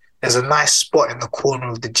 we there's a nice spot in the corner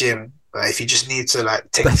of the gym. If you just need to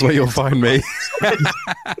like take, that's where you'll find me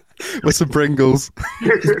with some Pringles.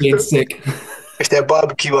 Just being sick. If they're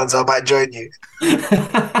barbecue ones, I might join you.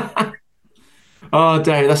 Oh,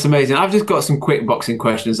 Derrick, that's amazing. I've just got some quick boxing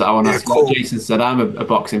questions that I want to ask. Cool. Like Jason said, I'm a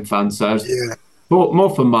boxing fan, so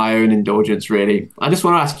more for my own indulgence, really. I just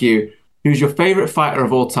want to ask you, who's your favourite fighter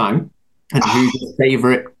of all time, and who's your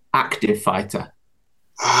favourite active fighter?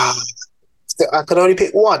 I could only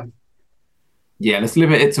pick one. Yeah, let's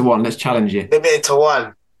limit it to one. Let's challenge you. Limit it to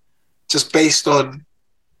one, just based on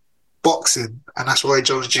boxing, and that's Roy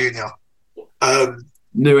Jones Jr.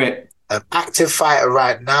 Knew it. Active fighter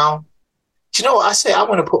right now. Do you know what I say? I'm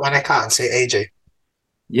going to put my neck out and say AJ.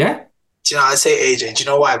 Yeah? Do you know, I say AJ. Do you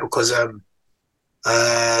know why? Because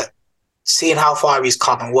seeing how far he's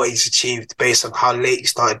come and what he's achieved based on how late he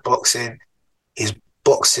started boxing, his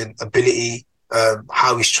boxing ability,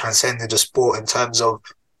 how he's transcended the sport in terms of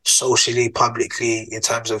socially, publicly, in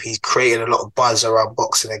terms of he's created a lot of buzz around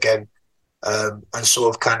boxing again, and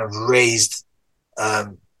sort of kind of raised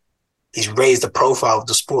the profile of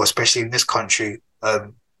the sport, especially in this country,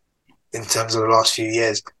 in terms of the last few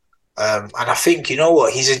years. And I think, you know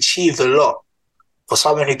what, he's achieved a lot. For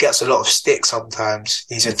someone who gets a lot of stick sometimes,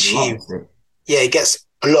 he gets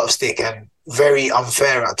a lot of stick and very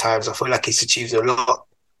unfair at times. I feel like he's achieved a lot.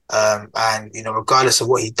 And, you know, regardless of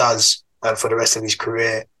what he does for the rest of his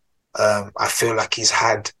career, I feel like he's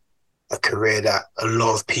had a career that a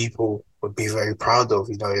lot of people would be very proud of.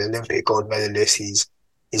 You know, he's Olympic gold medalist.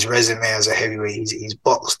 His resume as a heavyweight, he's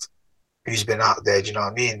boxed who's been out there, do you know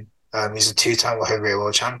what I mean? He's a 2-time heavyweight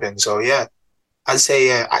world champion. So yeah, I'd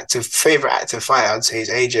say favorite active fighter, I'd say is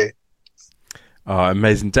AJ. Oh,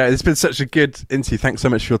 amazing. Derrick, it's been such a good interview. Thanks so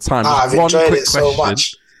much for your time. I've enjoyed it so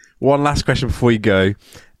much. One last question before you go.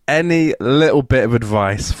 Any little bit of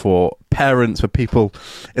advice for parents, for people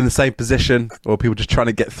in the same position, or people just trying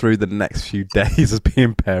to get through the next few days as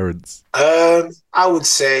being parents? I would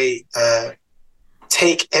say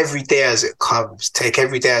take every day as it comes.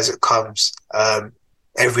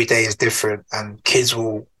 Every day is different, and kids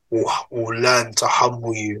will learn to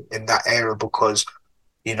humble you in that area, because,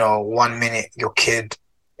 you know, 1 minute your kid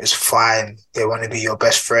is fine, they want to be your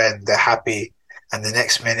best friend, they're happy, and the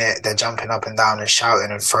next minute they're jumping up and down and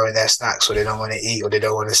shouting and throwing their snacks, or they don't want to eat, or they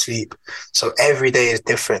don't want to sleep. So every day is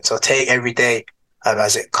different. So take every day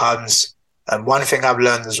as it comes. And one thing I've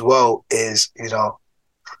learned as well is, you know,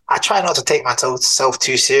 I try not to take myself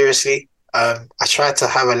too seriously. I try to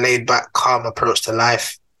have a laid back, calm approach to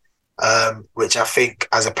life, which I think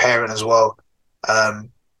as a parent as well,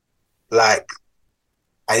 like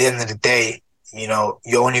at the end of the day, you know,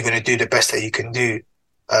 you're only going to do the best that you can do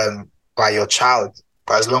by your child.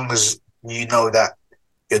 But as long as you know that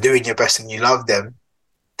you're doing your best and you love them,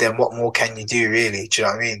 then what more can you do, really? Do you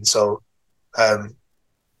know what I mean? So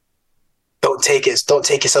don't take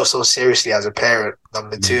yourself so seriously as a parent,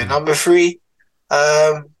 number two. And number three,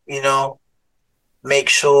 you know, make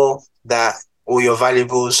sure that all your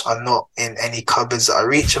valuables are not in any cupboards that are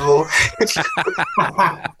reachable.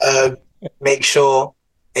 Make sure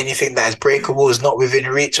anything that is breakable is not within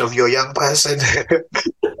reach of your young person.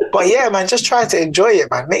 But yeah, man, just try to enjoy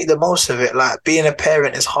it, man. Make the most of it. Like, being a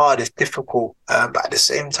parent is hard, it's difficult, but at the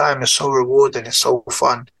same time, it's so rewarding, it's so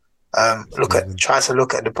fun. Try to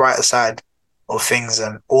look at the brighter side of things.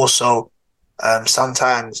 And also,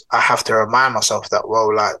 sometimes I have to remind myself that,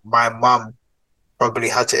 well, like, my mum probably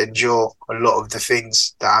had to endure a lot of the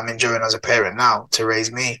things that I'm enjoying as a parent now to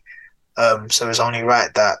raise me. So it's only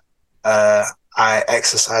right that I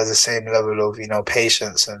exercise the same level of, you know,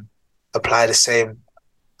 patience and apply the same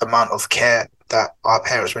amount of care that our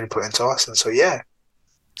parents really put into us. And so, yeah.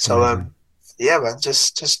 So, yeah, man,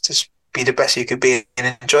 just be the best you could be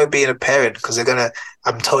and enjoy being a parent, because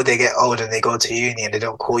I'm told they get old and they go to uni and they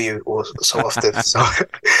don't call you so often.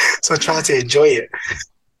 So try to enjoy it.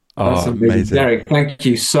 That's amazing. Derrick, thank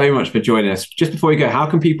you so much for joining us. Just before we go, how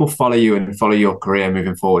can people follow you and follow your career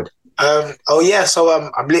moving forward? So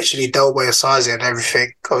I'm literally Delboy Osaze and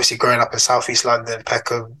everything. Obviously, growing up in Southeast London,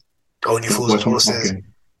 Peckham, Only Fools and Horses.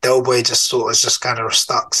 Delboy just kind of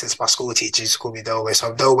stuck since my school teacher used to call me Delboy. So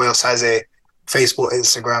I'm Delboy Osaze, Facebook,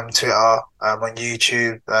 Instagram, Twitter, on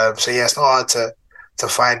YouTube. So yeah, it's not hard to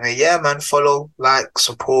find me. Yeah, man, follow, like,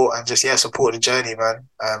 support, and just support the journey, man.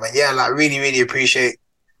 And really, really appreciate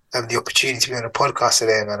the opportunity to be on a podcast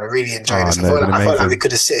today, man. I really enjoyed this. I felt like we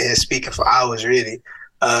could have sit here speaking for hours, really.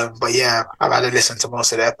 But yeah, I've had to listen to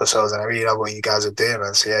most of the episodes, and I really love what you guys are doing,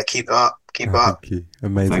 man. So yeah, keep it up. Thank you.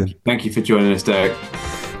 Amazing. Thank you for joining us, Derrick.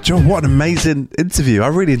 John, what an amazing interview. I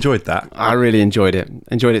really enjoyed that. I really enjoyed it.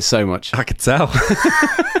 Enjoyed it so much. I could tell.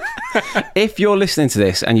 If you're listening to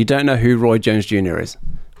this and you don't know who Roy Jones Jr. is,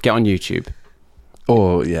 get on YouTube.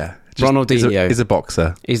 Ronaldinho. He's a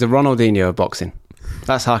boxer. He's the Ronaldinho of boxing.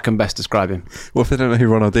 That's how I can best describe him. What if they don't know who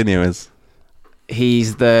Ronaldinho is?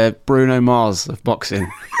 He's the Bruno Mars of boxing.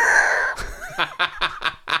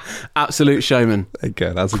 Absolute showman.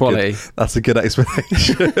 Okay, that's quality. That's a good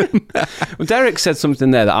explanation. Well, Derrick said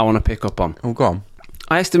something there that I want to pick up on. Oh, go on.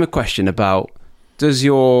 I asked him a question about, does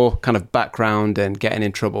your kind of background and getting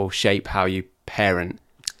in trouble shape how you parent?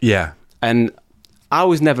 Yeah. And I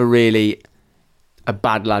was never really a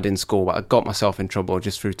bad lad in school, but I got myself in trouble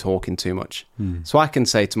just through talking too much. So I can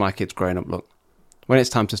say to my kids growing up, look, when it's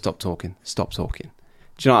time to stop talking, stop talking.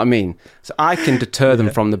 Do you know what I mean? So I can deter them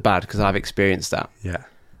from the bad because I've experienced that. Yeah.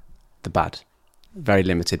 The bad. Very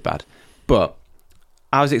limited bad. But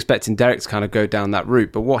I was expecting Derrick to kind of go down that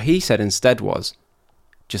route. But what he said instead was,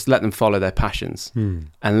 just let them follow their passions and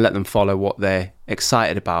let them follow what they're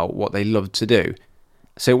excited about, what they love to do.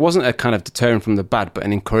 So it wasn't a kind of deterring from the bad, but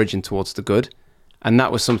an encouraging towards the good. And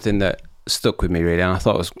that was something that stuck with me, really. And I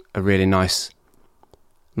thought it was a really nice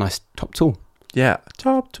top tool. Yeah.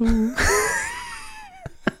 Top tool.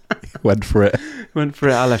 Went for it.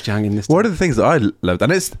 I left you hanging this time. One of the things that I loved,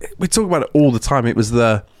 and we talk about it all the time, it was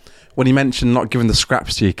when you mentioned not giving the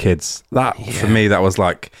scraps to your kids. That, for me, that was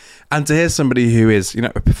like... And to hear somebody who is, a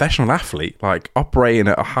professional athlete, like operating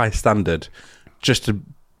at a high standard, just to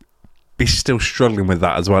be still struggling with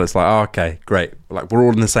that as well. It's like, oh, okay, great. Like, we're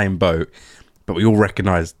all in the same boat, but we all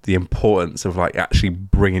recognise the importance of like actually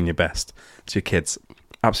bringing your best to your kids.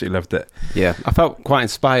 Absolutely loved it. Yeah, I felt quite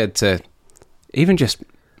inspired to even just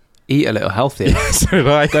eat a little healthier. Yeah, so did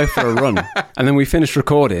I. Go for a run. And then we finished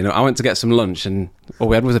recording. I went to get some lunch and all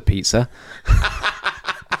we had was a pizza.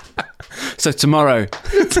 So tomorrow.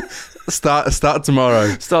 Start tomorrow.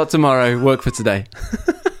 Start tomorrow. Work for today.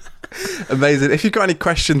 Amazing. If you've got any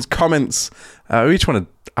questions, comments, we just want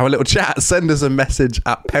to have a little chat, send us a message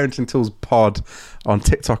at Parenting Tools Pod on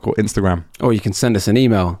TikTok or Instagram. Or you can send us an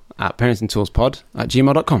email at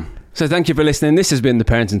parentingtoolspod@gmail.com. So thank you for listening. This has been the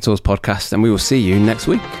Parenting Tools Podcast, and we will see you next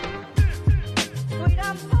week.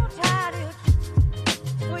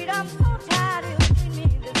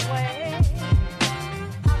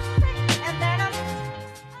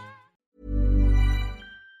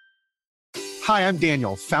 Hi, I'm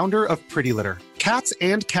Daniel, founder of Pretty Litter. Cats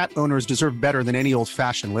and cat owners deserve better than any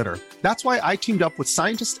old-fashioned litter. That's why I teamed up with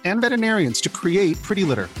scientists and veterinarians to create Pretty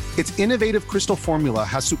Litter. Its innovative crystal formula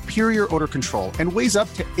has superior odor control and weighs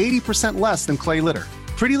up to 80% less than clay litter.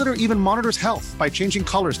 Pretty Litter even monitors health by changing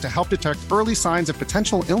colors to help detect early signs of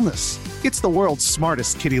potential illness. It's the world's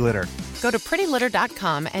smartest kitty litter. Go to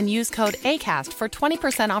prettylitter.com and use code ACAST for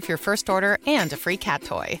 20% off your first order and a free cat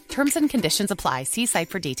toy. Terms and conditions apply. See site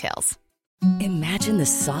for details. Imagine the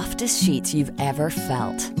softest sheets you've ever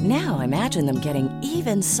felt. Now imagine them getting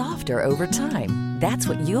even softer over time. That's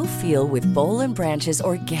what you'll feel with Boll & Branch's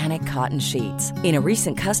organic cotton sheets. In a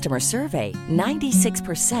recent customer survey,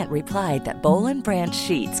 96% replied that Boll & Branch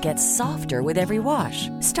sheets get softer with every wash.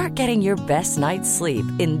 Start getting your best night's sleep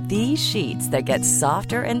in these sheets that get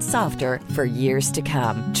softer and softer for years to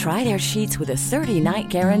come. Try their sheets with a 30-night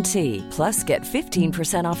guarantee. Plus, get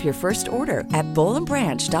 15% off your first order at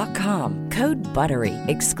bollandbranch.com. Code BUTTERY.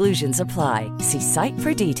 Exclusions apply. See site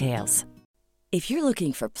for details. If you're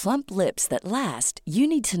looking for plump lips that last, you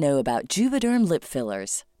need to know about Juvederm lip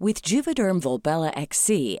fillers. With Juvederm Volbella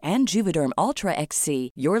XC and Juvederm Ultra XC,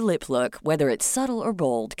 your lip look, whether it's subtle or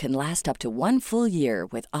bold, can last up to 1 full year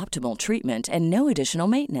with optimal treatment and no additional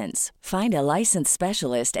maintenance. Find a licensed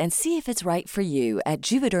specialist and see if it's right for you at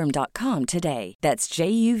Juvederm.com today. That's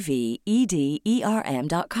JUVEDERM.com.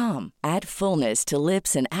 Add fullness to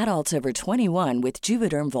lips in adults over 21 with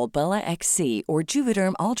Juvederm Volbella XC or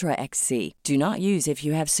Juvederm Ultra XC. Do not use if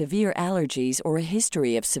you have severe allergies or a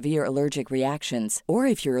history of severe allergic reactions, or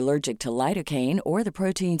if you're allergic to lidocaine or the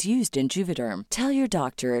proteins used in Juvederm. Tell your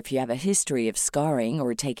doctor if you have a history of scarring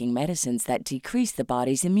or taking medicines that decrease the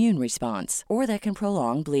body's immune response or that can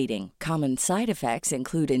prolong bleeding. Common side effects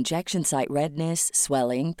include injection site redness,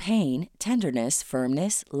 swelling, pain, tenderness,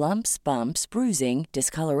 firmness, lumps, bumps, bruising,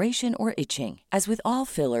 discoloration, or itching. As with all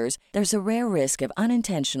fillers, there's a rare risk of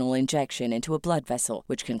unintentional injection into a blood vessel,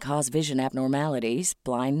 which can cause vision abnormalities,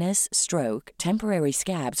 blindness, stroke, temporary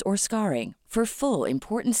scabs, or scarring. For full,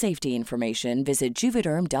 important safety information, visit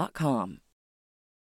Juvederm.com.